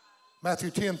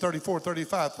 Matthew 10, 34,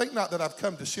 35. Think not that I've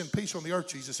come to send peace on the earth,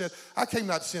 Jesus said. I came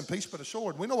not to send peace, but a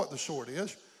sword. We know what the sword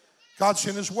is. God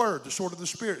sent his word, the sword of the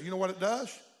Spirit. You know what it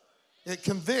does? It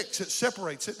convicts, it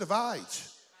separates, it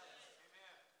divides.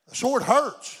 The sword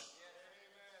hurts.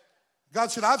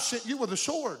 God said, I've sent you with a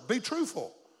sword. Be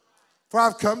truthful. For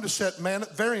I've come to set man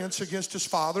at variance against his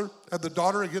father, and the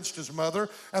daughter against his mother,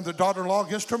 and the daughter-in-law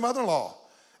against her mother-in-law.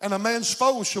 And a man's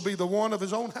foe shall be the one of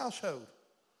his own household.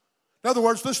 In other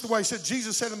words, listen to the way he said.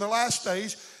 Jesus said in the last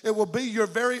days, it will be your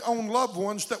very own loved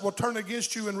ones that will turn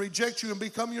against you and reject you and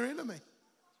become your enemy.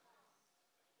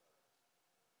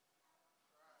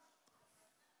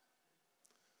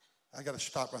 I got to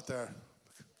stop right there.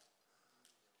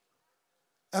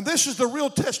 And this is the real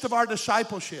test of our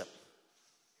discipleship.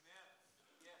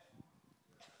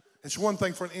 It's one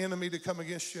thing for an enemy to come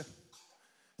against you.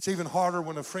 It's even harder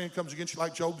when a friend comes against you,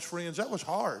 like Job's friends. That was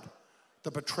hard, the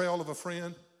betrayal of a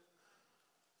friend.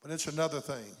 But it's another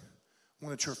thing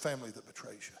when it's your family that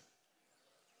betrays you.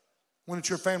 When it's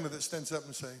your family that stands up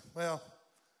and say, well,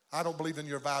 I don't believe in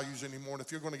your values anymore, and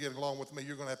if you're going to get along with me,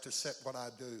 you're going to have to accept what I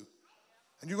do.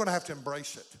 And you're going to have to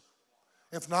embrace it.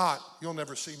 If not, you'll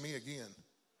never see me again.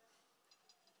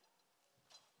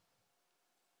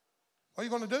 What are you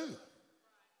going to do?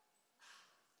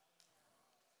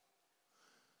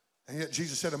 And yet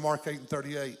Jesus said in Mark 8 and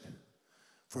 38,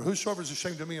 for whosoever is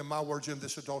ashamed of me and my words in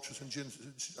this adulterous and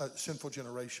sinful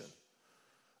generation,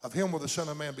 of him will the Son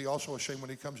of Man be also ashamed when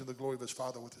he comes in the glory of his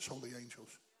Father with his holy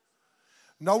angels.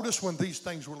 Notice when these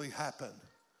things really happen,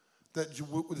 that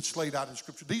it's laid out in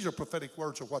Scripture. These are prophetic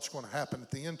words of what's going to happen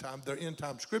at the end time. They're end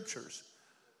time scriptures.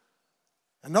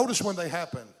 And notice when they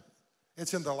happen,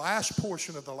 it's in the last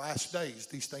portion of the last days.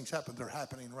 These things happen. They're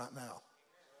happening right now.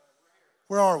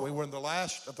 Where are we? We're in the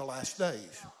last of the last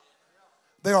days.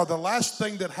 They are the last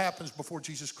thing that happens before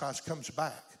Jesus Christ comes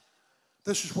back.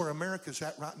 This is where America's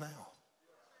at right now.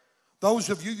 Those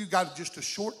of you got just a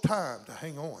short time to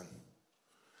hang on,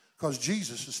 because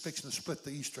Jesus is fixing to split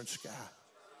the eastern sky.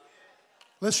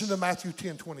 Listen to Matthew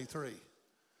 10, 23.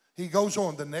 He goes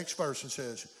on the next verse and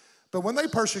says, but when they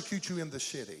persecute you in the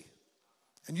city,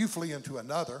 and you flee into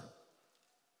another,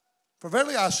 for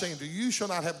verily I say unto you, you shall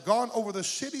not have gone over the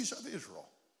cities of Israel.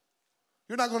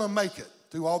 You're not going to make it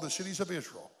through all the cities of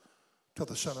Israel till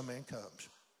the Son of Man comes.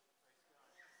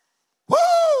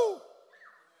 Woo!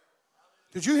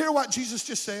 Did you hear what Jesus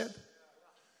just said?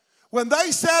 When they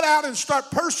set out and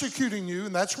start persecuting you,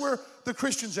 and that's where the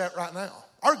Christians at right now.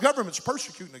 Our government's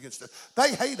persecuting against us.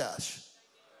 They hate us.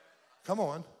 Come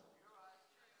on.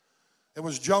 It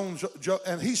was Jones,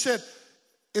 and he said,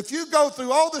 if you go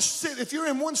through all the city, if you're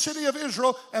in one city of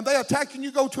Israel and they attack you and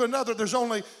you go to another, there's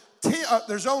only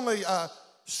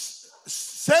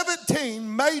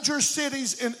 17 major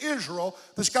cities in Israel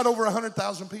that's got over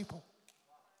 100,000 people.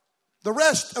 The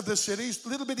rest of the cities,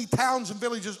 little bitty towns and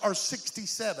villages, are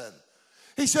 67.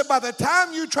 He said, by the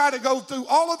time you try to go through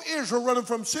all of Israel, running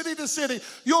from city to city,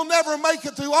 you'll never make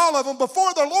it through all of them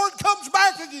before the Lord comes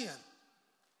back again.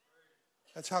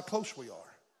 That's how close we are.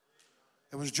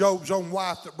 It was Job's own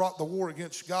wife that brought the war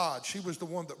against God. She was the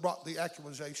one that brought the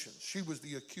accusations. She was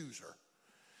the accuser.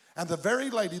 And the very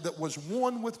lady that was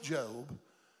one with Job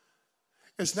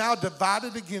is now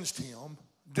divided against him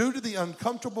due to the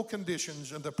uncomfortable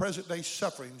conditions and the present day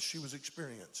suffering she was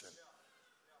experiencing.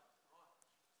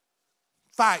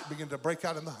 Fight began to break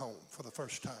out in the home for the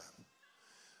first time.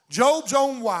 Job's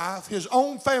own wife, his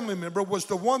own family member, was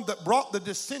the one that brought the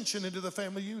dissension into the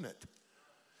family unit.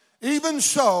 Even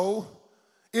so,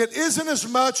 it isn't as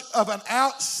much of an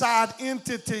outside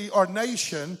entity or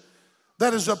nation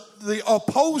that is the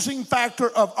opposing factor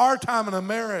of our time in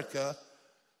America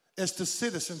as the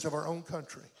citizens of our own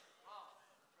country.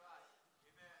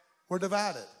 We're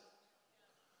divided.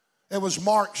 It was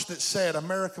Marx that said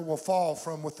America will fall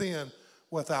from within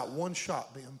without one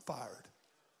shot being fired.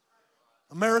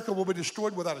 America will be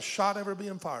destroyed without a shot ever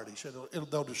being fired. He said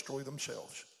they'll destroy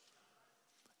themselves.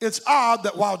 It's odd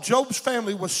that while Job's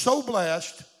family was so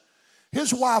blessed,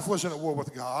 his wife wasn't at war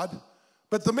with God,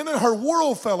 but the minute her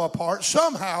world fell apart,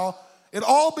 somehow it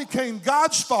all became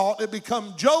God's fault, it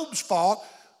became Job's fault,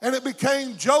 and it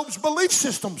became Job's belief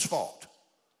system's fault.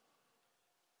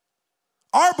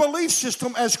 Our belief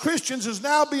system as Christians is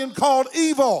now being called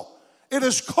evil. It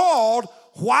is called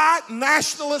white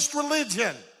nationalist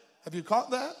religion. Have you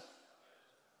caught that?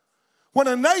 When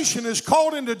a nation is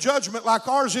called into judgment like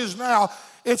ours is now,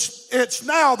 it's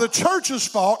now the church's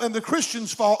fault and the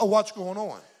Christian's fault of what's going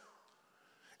on.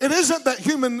 It isn't that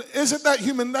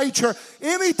human nature.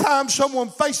 Anytime someone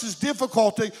faces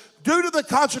difficulty due to the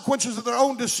consequences of their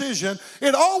own decision,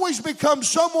 it always becomes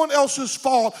someone else's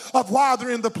fault of why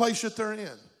they're in the place that they're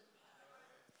in.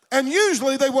 And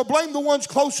usually they will blame the ones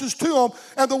closest to them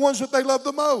and the ones that they love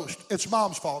the most. It's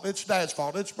mom's fault. It's dad's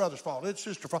fault. It's brother's fault. It's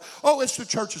sister's fault. Oh, it's the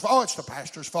church's fault. Oh, it's the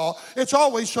pastor's fault. It's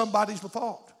always somebody's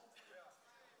fault.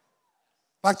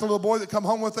 Like the little boy that come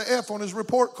home with the F on his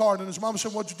report card and his mom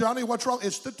said, "What, Johnny, what's wrong?"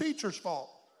 It's the teacher's fault.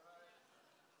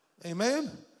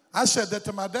 Amen. I said that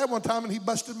to my dad one time and he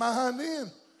busted my hind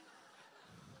end.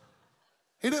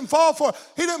 He didn't fall for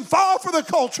the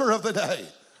culture of the day.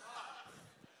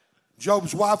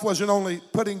 Job's wife wasn't only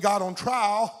putting God on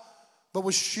trial, but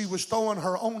she was throwing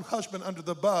her own husband under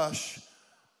the bus,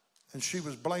 and she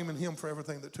was blaming him for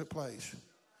everything that took place.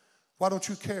 Why don't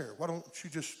you care? Why don't you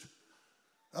just,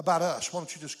 about us, why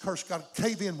don't you just curse God?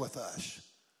 Cave in with us.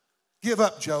 Give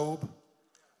up, Job.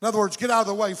 In other words, get out of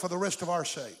the way for the rest of our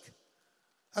sake.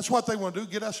 That's what they want to do,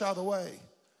 get us out of the way.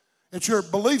 It's your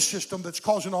belief system that's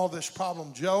causing all this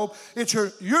problem, Job.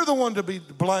 You're the one to be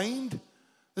blamed.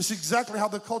 This is exactly how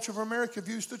the culture of America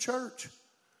views the church.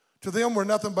 To them, we're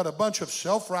nothing but a bunch of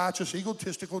self-righteous,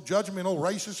 egotistical, judgmental,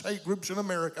 racist hate groups in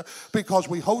America because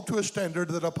we hold to a standard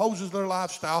that opposes their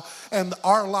lifestyle and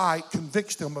our light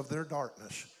convicts them of their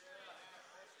darkness.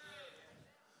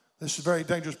 This is a very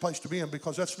dangerous place to be in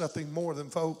because that's nothing more than,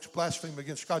 folks, blaspheme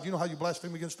against God. You know how you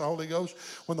blaspheme against the Holy Ghost?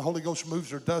 When the Holy Ghost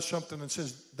moves or does something and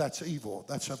says, that's evil,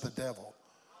 that's of the devil.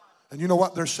 And you know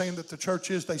what they're saying that the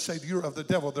church is? They say you're of the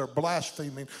devil. They're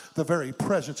blaspheming the very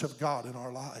presence of God in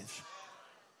our lives.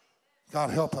 God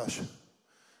help us.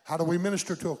 How do we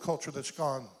minister to a culture that's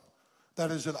gone, that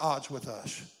is at odds with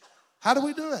us? How do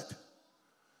we do it?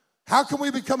 How can we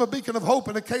become a beacon of hope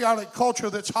in a chaotic culture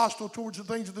that's hostile towards the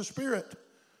things of the Spirit?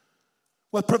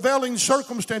 With prevailing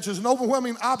circumstances and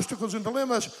overwhelming obstacles and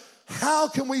dilemmas, how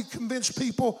can we convince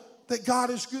people that God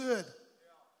is good?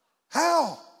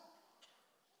 How?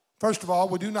 First of all,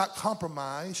 we do not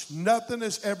compromise. Nothing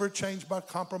is ever changed by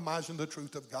compromising the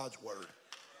truth of God's word.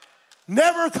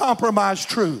 Never compromise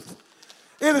truth.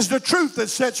 It is the truth that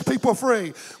sets people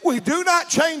free. We do not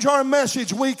change our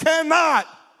message. We cannot.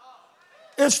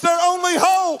 It's their only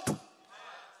hope.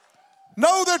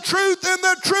 Know the truth, and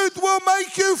the truth will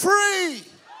make you free.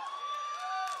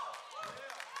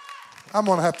 I'm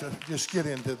going to have to just get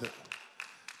into the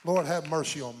Lord have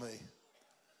mercy on me.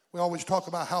 We always talk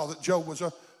about how that Job was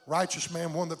a righteous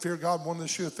man, one that feared God, one that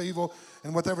sheweth evil.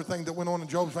 And with everything that went on in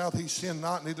Job's mouth, he sinned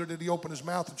not, neither did he open his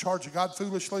mouth and charge of God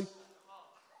foolishly.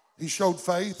 He showed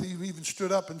faith. He even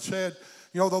stood up and said,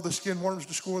 you know, though the skin worms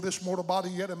destroy this mortal body,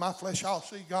 yet in my flesh I'll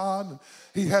see God. And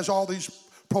he has all these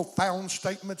profound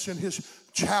statements in his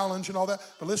challenge and all that.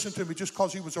 But listen to me, just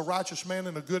because he was a righteous man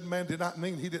and a good man did not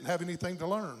mean he didn't have anything to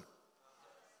learn.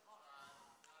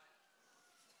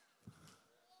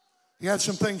 He had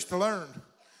some things to learn.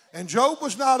 And Job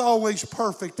was not always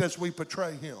perfect as we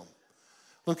portray him.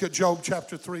 Look at Job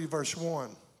chapter 3, verse 1.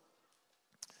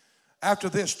 After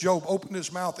this, Job opened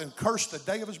his mouth and cursed the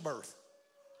day of his birth.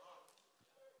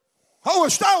 Oh,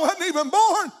 I wasn't even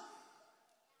born.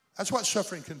 That's what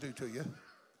suffering can do to you.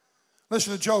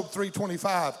 Listen to Job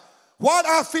 3:25. What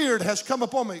I feared has come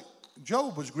upon me.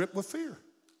 Job was gripped with fear.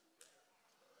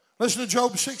 Listen to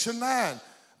Job 6 and 9.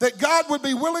 That God would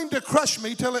be willing to crush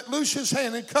me till it loose his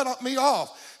hand and cut me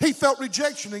off. He felt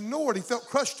rejection, ignored. He felt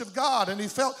crushed of God, and he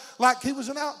felt like he was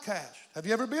an outcast. Have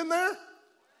you ever been there?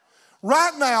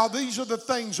 Right now, these are the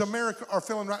things America are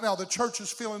feeling right now. The church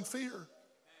is feeling fear.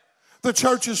 The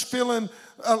church is feeling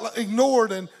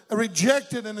ignored and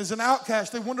rejected and is an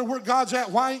outcast. They wonder where God's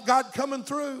at. Why ain't God coming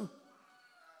through?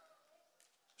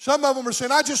 Some of them are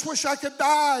saying, I just wish I could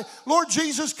die. Lord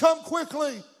Jesus, come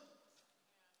quickly.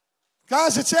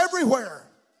 Guys, it's everywhere.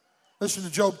 Listen to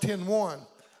Job 10:1.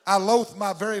 I loathe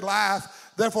my very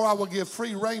life, therefore I will give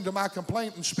free rein to my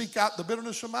complaint and speak out the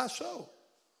bitterness of my soul.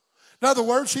 In other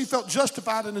words, he felt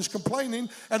justified in his complaining,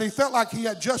 and he felt like he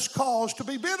had just cause to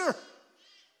be bitter.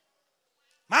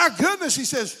 My goodness, he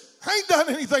says, I ain't done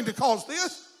anything to cause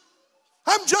this.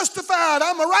 I'm justified.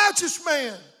 I'm a righteous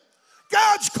man.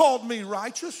 God's called me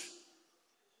righteous.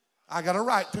 I got a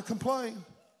right to complain.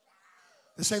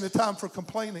 This ain't a time for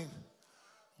complaining.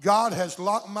 God has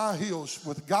locked my heels.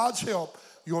 With God's help,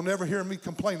 you'll never hear me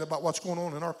complain about what's going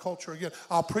on in our culture again.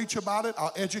 I'll preach about it.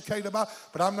 I'll educate about it.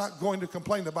 But I'm not going to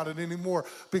complain about it anymore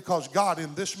because God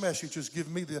in this message has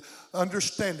given me the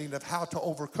understanding of how to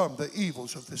overcome the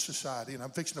evils of this society. And I'm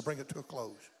fixing to bring it to a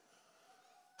close.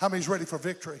 How many's ready for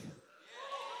victory?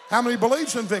 How many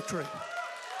believes in victory?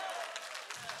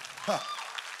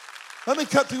 Let me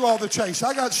cut through all the chase.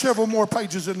 I got several more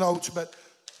pages of notes, but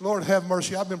Lord have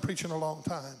mercy, I've been preaching a long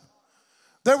time.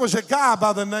 There was a guy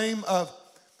by the name of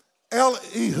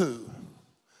Elihu.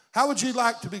 How would you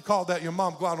like to be called that? Your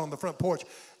mom go out on the front porch.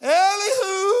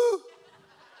 Elihu!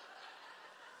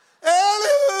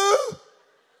 Elihu!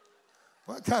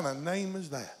 What kind of name is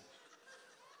that?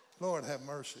 Lord have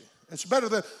mercy. It's better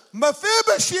than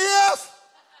Mephibosheth.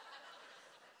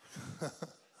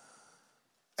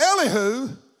 Elihu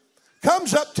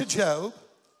comes up to Job,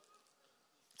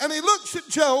 and he looks at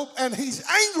Job, and he's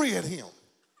angry at him.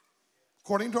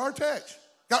 According to our text,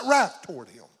 got wrath toward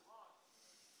him.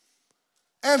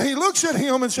 And he looks at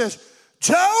him and says,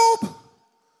 Job,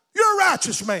 you're a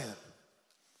righteous man.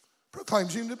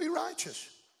 Proclaims him to be righteous.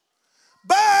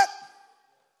 But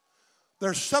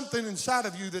there's something inside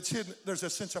of you that's hidden. There's a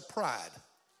sense of pride.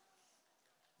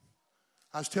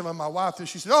 I was telling my wife this.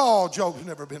 She said, oh, Job's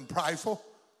never been prideful.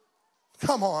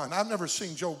 Come on, I've never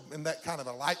seen Job in that kind of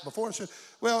a light before. I said,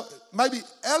 well, maybe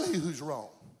Elihu's wrong.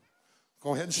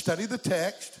 Go ahead and study the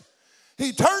text.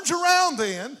 He turns around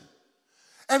then,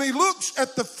 and he looks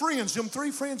at the friends, them 3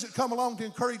 friends that come along to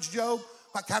encourage Job.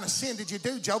 What kind of sin did you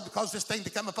do, Job, to cause this thing to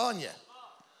come upon you?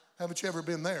 Haven't you ever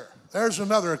been there? There's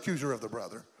another accuser of the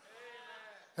brother.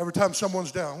 Every time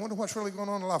someone's down, I wonder what's really going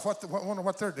on in life. Wonder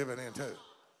what they're dipping into.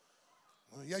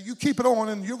 Well, yeah, you keep it on,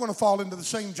 and you're going to fall into the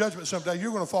same judgment someday.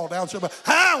 You're going to fall down someday.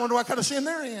 I wonder what kind of sin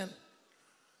they're in.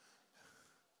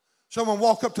 Someone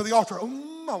walk up to the altar.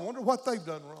 I wonder what they've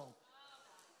done wrong.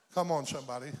 Come on,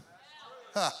 somebody.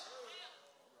 Huh.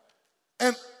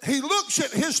 And he looks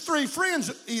at his 3 friends,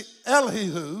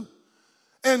 Elihu,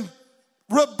 and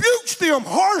rebukes them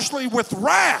harshly with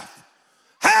wrath.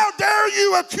 How dare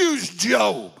you accuse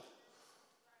Job?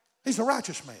 He's a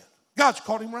righteous man. God's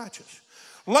called him righteous.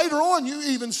 Later on, you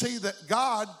even see that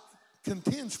God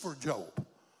contends for Job.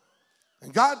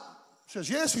 And God says,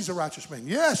 yes, he's a righteous man.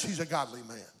 Yes, he's a godly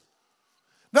man.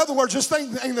 In other words, this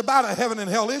thing ain't about a heaven and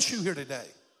hell issue here today.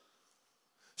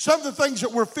 Some of the things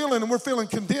that we're feeling, and we're feeling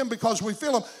condemned because we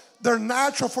feel them, they're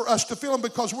natural for us to feel them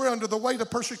because we're under the weight of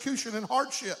persecution and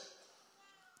hardship.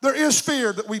 There is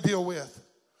fear that we deal with.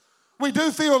 We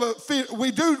do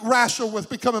we do wrestle with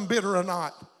becoming bitter or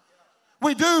not.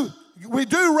 We do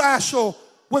wrestle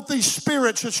with these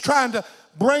spirits that's trying to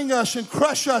bring us and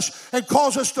crush us and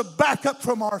cause us to back up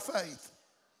from our faith.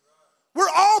 We're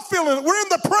all feeling it. We're in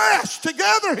the press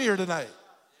together here tonight.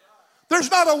 There's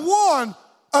not a one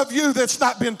of you that's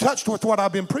not been touched with what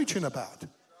I've been preaching about.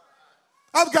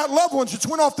 I've got loved ones that's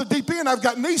went off the deep end. I've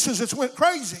got nieces that's went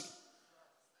crazy.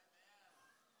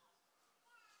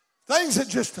 Things that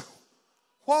just,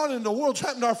 what in the world's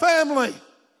happened to our family?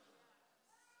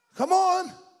 Come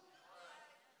on.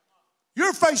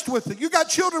 You're faced with it. You got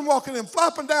children walking in,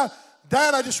 flopping down.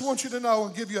 Dad, I just want you to know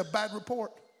and give you a bad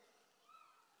report.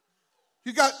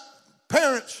 You got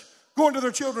parents going to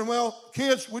their children, well,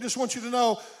 kids, we just want you to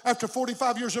know after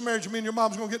 45 years of marriage, me and your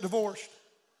mom's going to get divorced.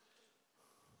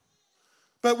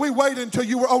 But we waited until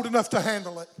you were old enough to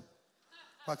handle it.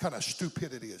 What kind of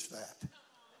stupidity is that?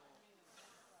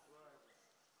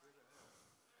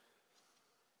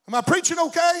 Am I preaching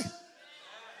okay?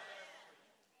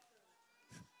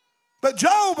 But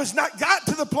Job has not got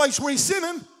to the place where he's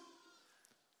sinning.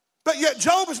 But yet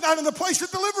Job is not in the place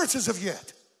that deliverance is of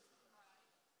yet.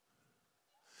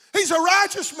 He's a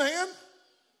righteous man,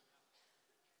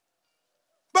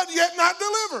 but yet not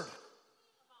delivered.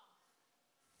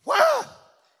 Wow.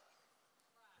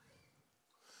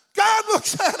 God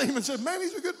looks at him and says, man,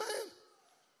 he's a good man.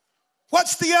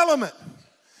 What's the element?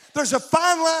 There's a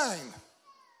fine line.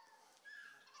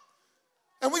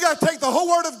 And we got to take the whole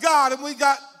word of God and we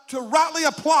got to rightly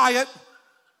apply it,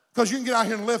 because you can get out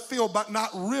here in left field by not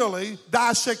really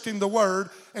dissecting the word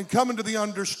and coming to the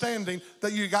understanding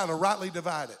that you got to rightly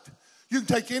divide it. You can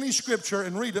take any scripture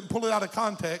and read it and pull it out of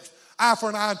context. Eye for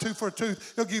an eye and tooth for a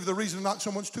tooth. He'll give you the reason to knock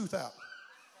someone's tooth out.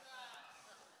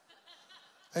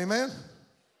 Amen?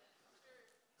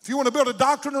 If you want to build a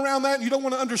doctrine around that and you don't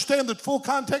want to understand the full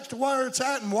context of where it's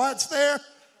at and why it's there,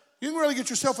 you can really get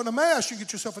yourself in a mess. You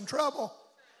get yourself in trouble.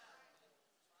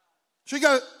 So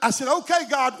I said, okay,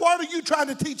 God, what are you trying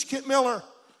to teach Kent Miller?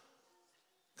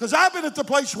 Because I've been at the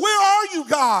place, where are you,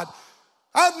 God?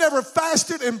 I've never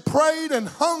fasted and prayed and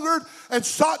hungered and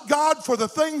sought God for the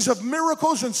things of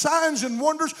miracles and signs and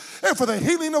wonders and for the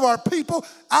healing of our people.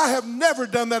 I have never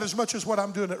done that as much as what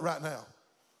I'm doing it right now.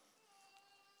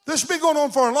 This has been going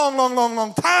on for a long, long, long,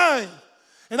 long time.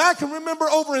 And I can remember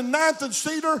over in 9th and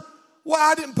Cedar, well,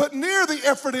 I didn't put near the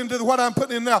effort into what I'm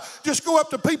putting in now. Just go up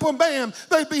to people and bam,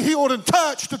 they'd be healed and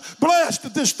touched and blessed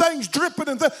and this thing's dripping.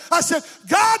 And I said,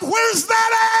 God, where's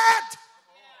that at?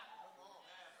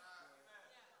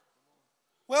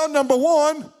 Well, number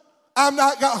one, I'm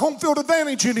not got home field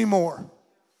advantage anymore.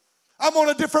 I'm on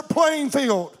a different playing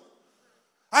field.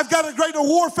 I've got a greater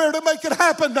warfare to make it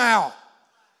happen now.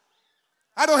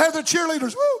 I don't have the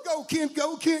cheerleaders. Woo, go Kent,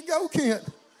 go Kent, go Kent.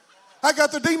 I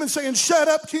got the demons saying, shut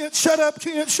up, Kent, shut up,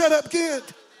 Kent, shut up, Kent.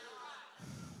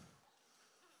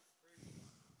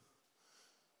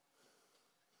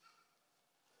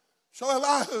 So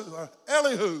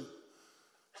Elihu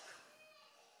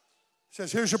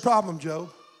says, here's your problem,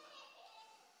 Job.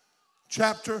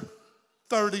 Chapter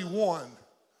 31,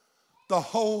 the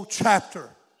whole chapter.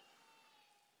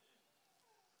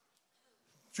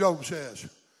 Job says,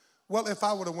 well, if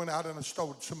I would have went out and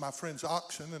stolen some of my friend's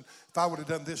oxen, and if I would have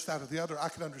done this, that, or the other, I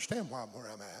could understand why I'm where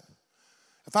I'm at.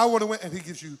 If I would have went, and he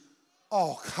gives you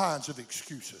all kinds of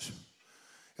excuses.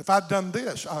 If I'd done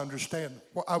this, I understand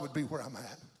I would be where I'm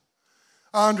at.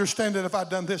 I understand that if I'd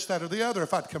done this, that, or the other,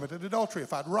 if I'd committed adultery,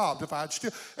 if I'd robbed, if I'd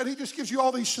steal, and he just gives you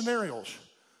all these scenarios.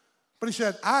 But he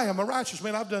said, I am a righteous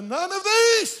man. I've done none of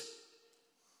these.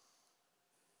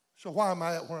 So why am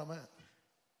I at where I'm at?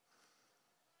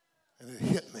 And it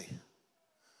hit me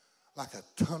like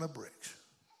a ton of bricks.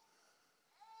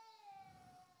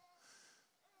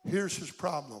 Here's his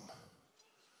problem.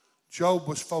 Job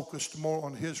was focused more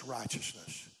on his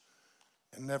righteousness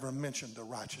and never mentioned the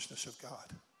righteousness of God.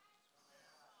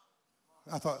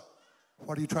 I thought,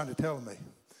 what are you trying to tell me?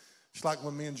 It's like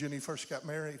when me and Jenny first got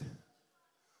married,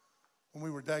 when we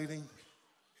were dating.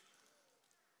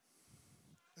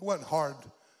 It wasn't hard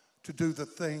to do the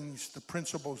things, the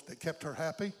principles that kept her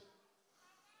happy.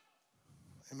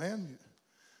 Amen.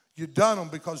 You'd done them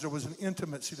because there was an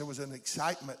intimacy, there was an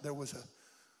excitement, there was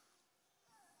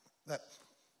that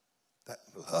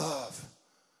love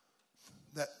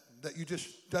that you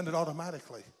just done it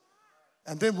automatically.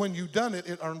 And then when you done it,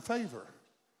 it earned favor.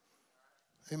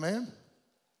 Amen.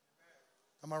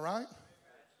 Am I right?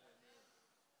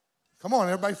 Come on,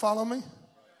 everybody follow me?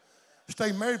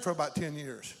 Stayed married for about 10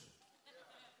 years.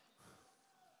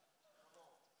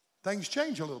 Things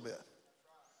change a little bit.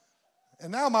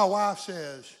 And now my wife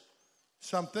says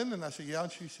something, and I say, yeah,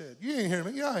 and she said, you ain't hear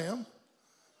me. Yeah, I am.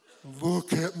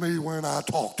 Look at me when I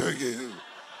talk to you.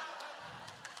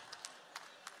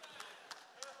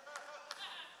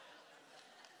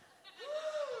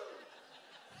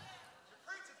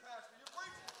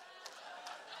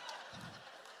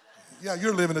 Yeah,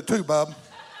 you're living it too, bub.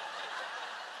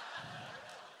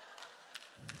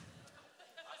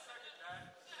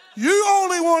 You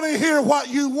only want to hear what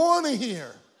you want to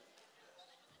hear.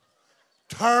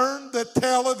 Turn the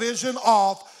television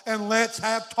off and let's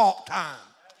have talk time.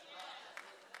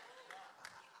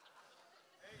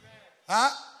 Huh?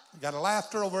 Got a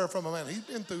laughter over there from a man. He's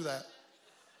been through that.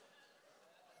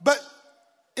 But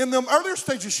in them earlier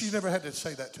stages, she never had to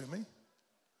say that to me.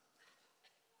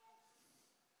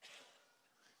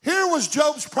 Here was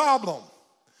Job's problem.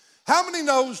 How many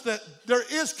knows that there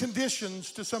is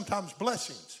conditions to sometimes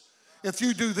blessings? If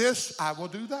you do this, I will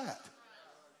do that.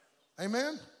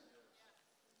 Amen?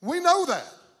 We know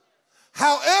that.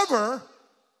 However,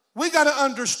 we got to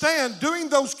understand doing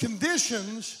those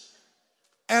conditions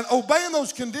and obeying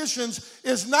those conditions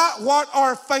is not what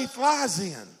our faith lies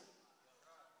in.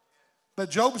 But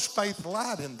Job's faith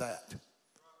lied in that.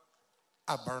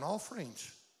 I burn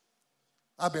offerings.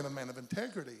 I've been a man of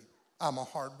integrity. I'm a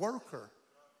hard worker.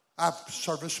 I've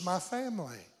serviced my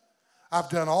family. I've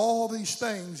done all these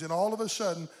things, and all of a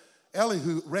sudden,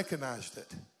 Elihu recognized it.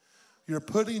 You're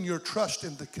putting your trust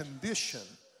in the condition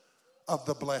of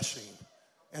the blessing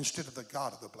instead of the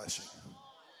God of the blessing.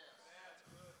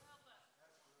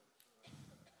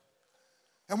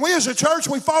 And we as a church,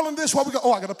 we fall in this, we go,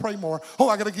 oh, I got to pray more. Oh,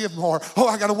 I got to give more. Oh,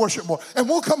 I got to worship more. And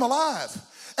we'll come alive.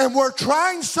 And we're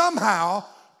trying somehow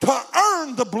to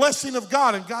earn the blessing of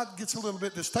God. And God gets a little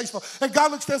bit distasteful. And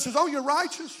God looks down and says, oh, you're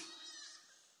righteous.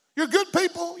 You're good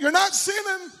people. You're not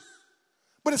sinning.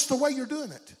 But it's the way you're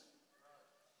doing it.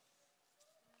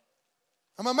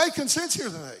 Am I making sense here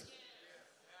today?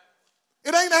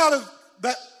 It ain't out of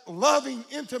that loving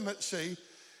intimacy.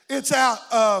 It's out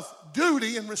of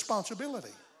duty and responsibility.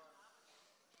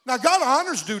 Now, God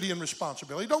honors duty and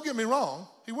responsibility. Don't get me wrong.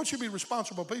 He wants you to be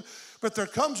responsible people. But there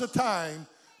comes a time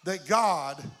that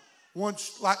God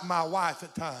wants, like my wife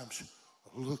at times,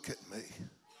 look at me.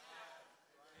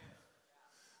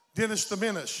 Dennis the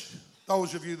Menace.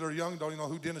 Those of you that are young don't even know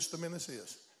who Dennis the Menace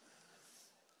is.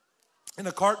 In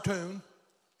a cartoon,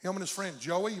 him and his friend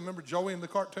Joey, you remember Joey in the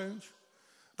cartoons?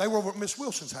 They were over at Miss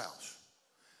Wilson's house.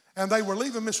 And they were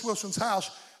leaving Miss Wilson's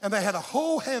house, and they had a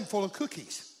whole handful of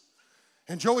cookies.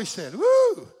 And Joey said,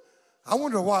 woo, I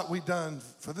wonder what we done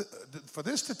for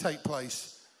this to take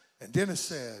place. And Dennis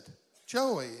said,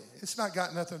 Joey, it's not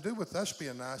got nothing to do with us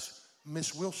being nice.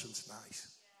 Miss Wilson's nice.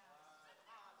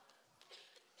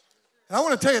 And I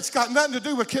want to tell you, it's got nothing to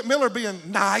do with Kent Miller being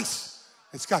nice.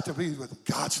 It's got to be with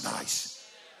God's nice.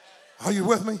 Are you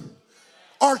with me?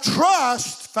 Our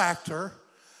trust factor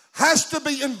has to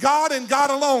be in God and God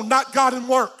alone, not God in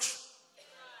works.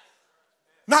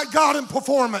 Not God in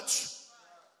performance.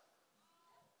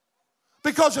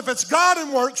 Because if it's God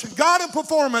in works and God in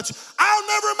performance, I'll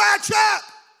never match up.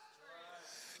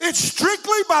 It's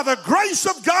strictly by the grace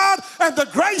of God and the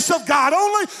grace of God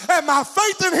only, and my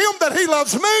faith in Him that He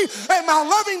loves me, and my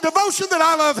loving devotion that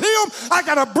I love Him. I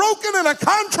got a broken and a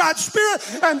contrite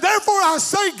spirit, and therefore I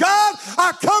say, God,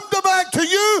 I come back to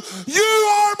you. You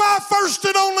are my first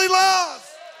and only love.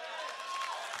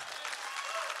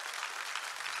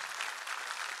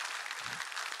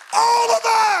 All of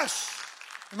us,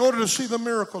 in order to see the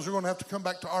miracles, are going to have to come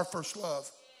back to our first love.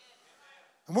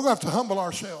 And we're going to have to humble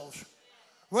ourselves.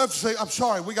 We'll have to say, I'm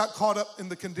sorry, we got caught up in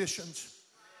the conditions.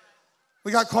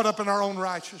 We got caught up in our own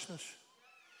righteousness.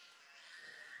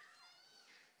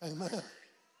 Amen.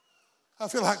 I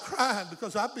feel like crying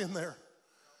because I've been there.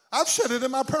 I've said it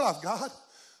in my prayer life. God,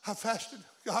 I've fasted.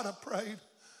 God, I've prayed.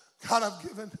 God, I've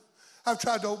given. I've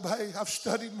tried to obey. I've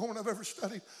studied more than I've ever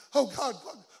studied. Oh, God,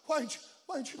 why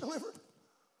ain't you delivered?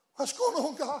 What's going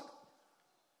on, God?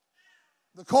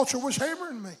 The culture was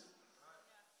hammering me.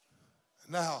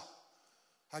 And now,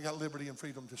 I got liberty and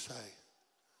freedom to say,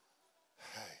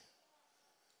 hey,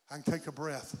 I can take a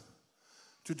breath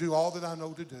to do all that I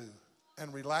know to do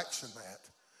and relax in that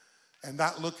and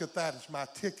not look at that as my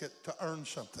ticket to earn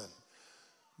something.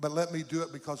 But let me do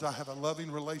it because I have a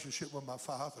loving relationship with my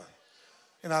Father.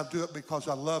 And I do it because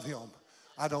I love Him.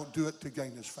 I don't do it to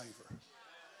gain His favor.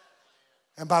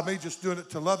 And by me just doing it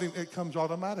to love Him, it comes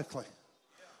automatically.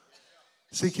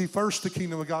 Seek ye first the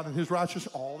kingdom of God and His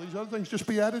righteousness. All these other things just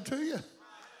be added to you.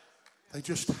 They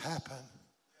just happen.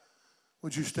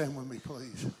 Would you stand with me,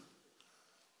 please?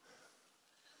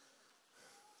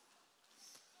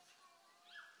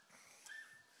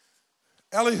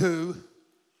 Elihu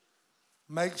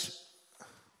makes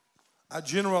a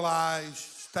generalized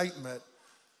statement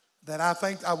that I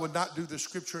think I would not do the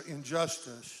scripture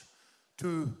injustice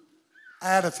to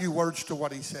add a few words to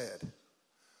what he said.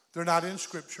 They're not in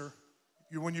scripture.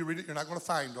 When you read it, you're not going to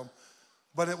find them.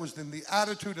 But it was in the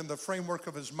attitude and the framework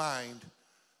of his mind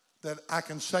that I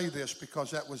can say this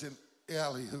because that was in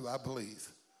Elihu, I believe.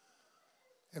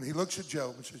 And he looks at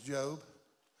Job and says, Job,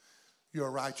 you're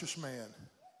a righteous man,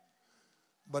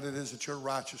 but it isn't your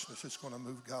righteousness that's going to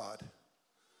move God.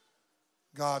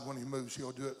 God, when He moves,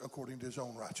 He'll do it according to His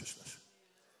own righteousness.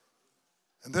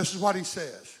 And this is what he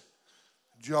says.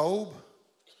 Job,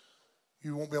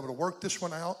 you won't be able to work this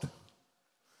one out.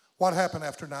 What happened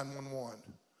after 9/11?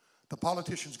 The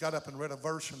politicians got up and read a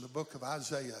verse in the book of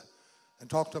Isaiah and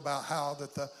talked about how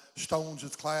that the stones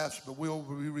is collapsed, but we'll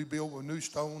be rebuilt with new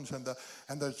stones, and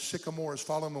the sycamore is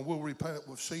fallen, and we'll replant it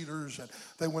with cedars. And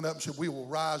they went up and said, we will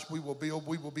rise, we will build,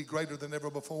 we will be greater than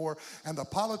ever before. And the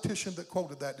politician that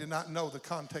quoted that did not know the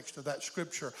context of that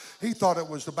scripture. He thought it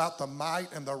was about the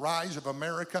might and the rise of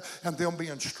America and them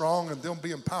being strong and them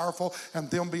being powerful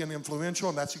and them being influential,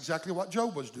 and that's exactly what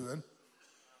Job was doing.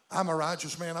 I'm a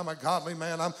righteous man, I'm a godly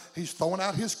man. He's throwing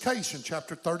out his case in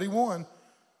chapter 31.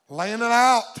 Laying it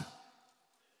out.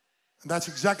 And that's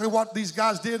exactly what these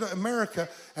guys did in America.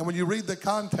 And when you read the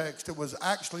context, it was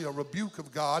actually a rebuke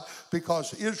of God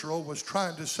because Israel was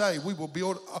trying to say, we will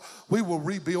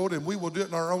rebuild, and we will do it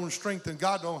in our own strength, and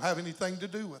God don't have anything to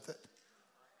do with it.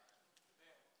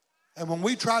 And when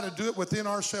we try to do it within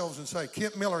ourselves and say,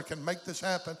 Kent Miller can make this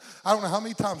happen, I don't know how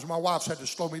many times my wife's had to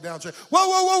slow me down and say, whoa,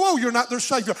 whoa, whoa, whoa, you're not their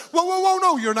Savior. Whoa, whoa, whoa,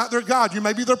 no, you're not their God. You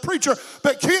may be their preacher,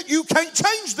 but Kent, you can't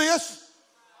change this.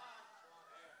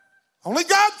 Only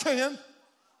God can.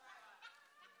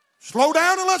 Slow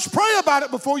down and let's pray about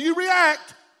it before you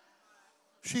react.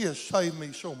 She has saved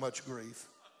me so much grief.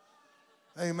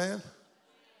 Amen.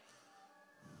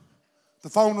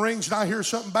 The phone rings and I hear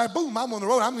something bad. Boom, I'm on the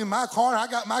road. I'm in my car. I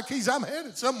got my keys. I'm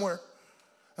headed somewhere.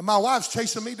 And my wife's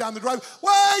chasing me down the driveway.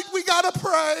 Wait, we got to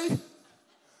pray.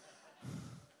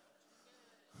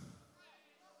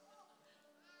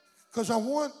 Because I'm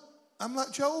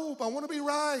like Job. I want to be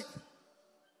right.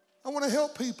 I want to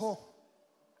help people.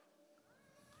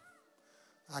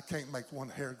 I can't make one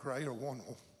hair gray or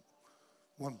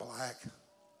one black.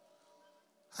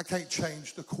 I can't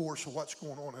change the course of what's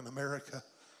going on in America.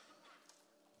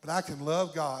 But I can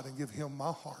love God and give Him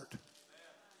my heart.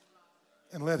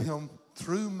 And let Him,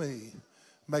 through me,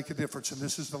 make a difference. And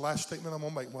this is the last statement I'm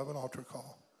going to make. We'll have an altar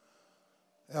call.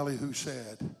 Elihu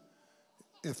said,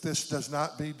 if this does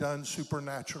not be done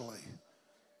supernaturally,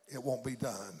 it won't be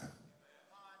done.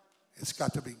 It's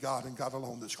got to be God and God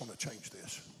alone that's going to change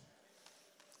this.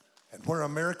 And where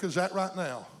America's at right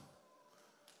now,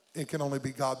 it can only be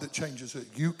God that changes it.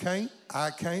 You can't, I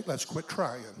can't. Let's quit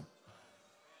trying.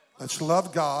 Let's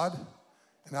love God.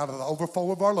 And out of the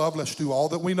overflow of our love, let's do all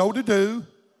that we know to do.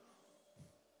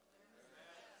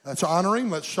 Let's honor Him.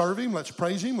 Let's serve Him. Let's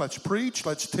praise Him. Let's preach.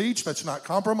 Let's teach. Let's not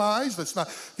compromise. Let's not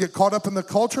get caught up in the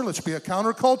culture. Let's be a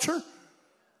counterculture.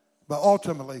 But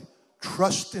ultimately,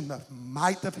 trust in the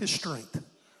might of His strength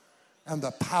and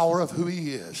the power of who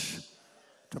He is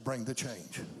to bring the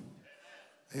change.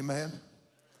 Amen.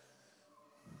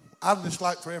 I'd just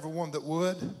like for everyone that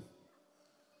would,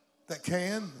 that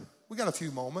can, we got a few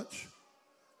moments,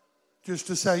 just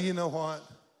to say, you know what?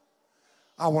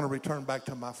 I want to return back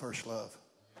to my first love.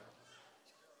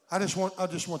 I just want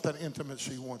that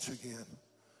intimacy once again.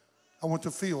 I want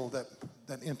to feel that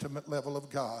intimate level of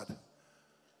God,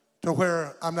 to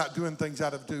where I'm not doing things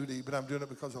out of duty, but I'm doing it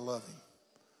because I love Him.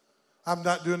 I'm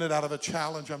not doing it out of a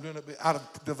challenge. I'm doing it out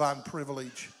of divine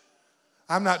privilege.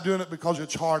 I'm not doing it because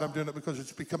it's hard. I'm doing it because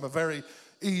it's become a very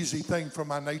easy thing for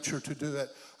my nature to do it.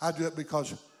 I do it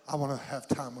because I want to have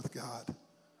time with God.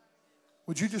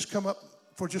 Would you just come up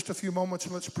for just a few moments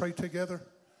and let's pray together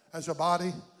as a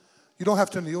body? You don't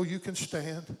have to kneel. You can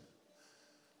stand. And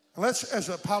let's, as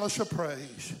a palace of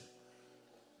praise,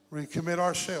 recommit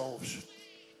ourselves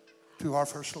to our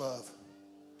first love.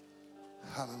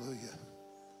 Hallelujah.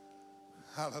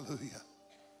 Hallelujah.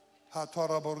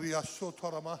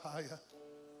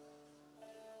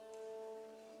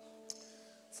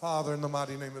 Father, in the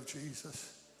mighty name of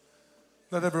Jesus,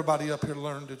 let everybody up here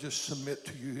learn to just submit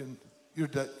to you in your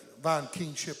divine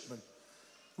kingship and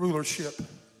rulership.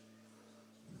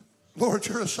 Lord,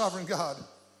 you're a sovereign God.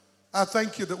 I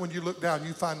thank you that when you look down,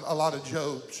 you find a lot of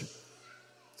Jobs,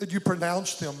 that you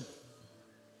pronounce them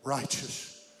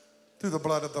righteous. Through the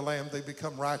blood of the Lamb, they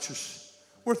become righteous.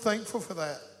 We're thankful for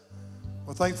that.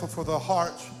 We're thankful for the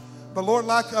hearts. But Lord,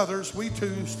 like others, we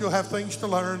too still have things to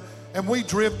learn. And we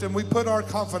drift and we put our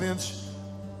confidence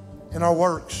in our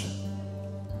works,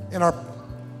 in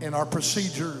our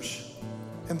procedures,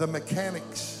 in the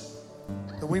mechanics.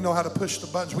 That we know how to push the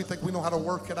buttons. We think we know how to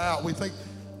work it out. We think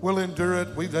we'll endure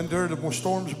it. We've endured more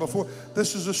storms before.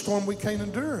 This is a storm we can't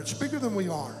endure. It's bigger than we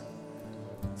are.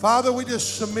 Father, we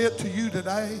just submit to you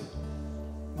today.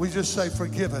 We just say,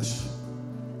 forgive us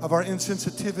of our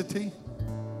insensitivity,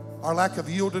 our lack of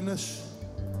yieldedness,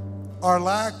 our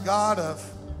lack, God, of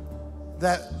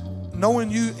that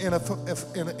knowing you in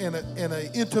an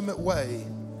intimate way.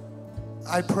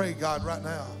 I pray, God, right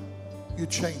now, you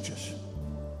change us.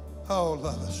 Oh,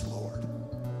 love us, Lord.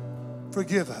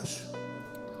 Forgive us.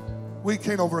 We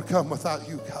can't overcome without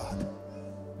you, God.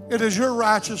 It is your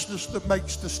righteousness that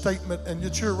makes the statement, and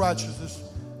it's your righteousness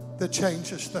that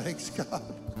changes things, God.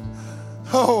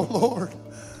 Oh, Lord.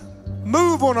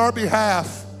 Move on our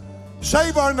behalf.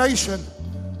 Save our nation.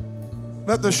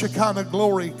 Let the Shekinah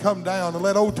glory come down, and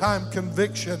let old-time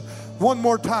conviction one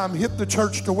more time hit the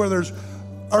church to where there's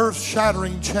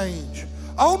earth-shattering change.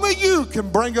 Only you can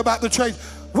bring about the change.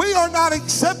 We are not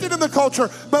accepted in the culture,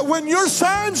 but when your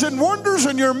signs and wonders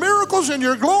and your miracles and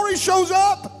your glory shows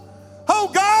up,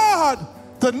 oh God,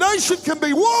 the nation can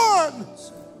be won.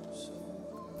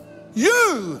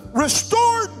 You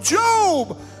restored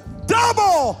Job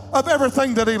double of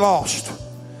everything that he lost.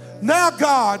 Now,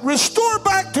 God, restore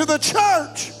back to the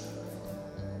church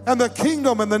and the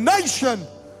kingdom and the nation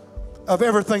of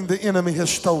everything the enemy has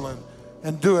stolen,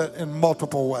 and do it in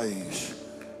multiple ways.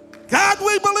 God,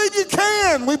 we believe you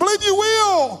can. We believe you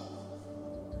will.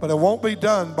 But it won't be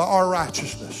done by our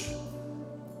righteousness.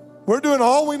 We're doing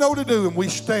all we know to do, and we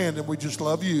stand and we just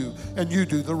love you, and you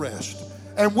do the rest.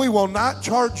 And we will not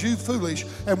charge you foolish,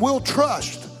 and we'll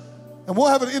trust. And we'll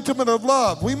have an intimate of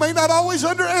love. We may not always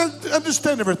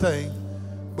understand everything,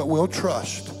 but we'll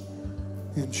trust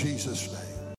in Jesus' name.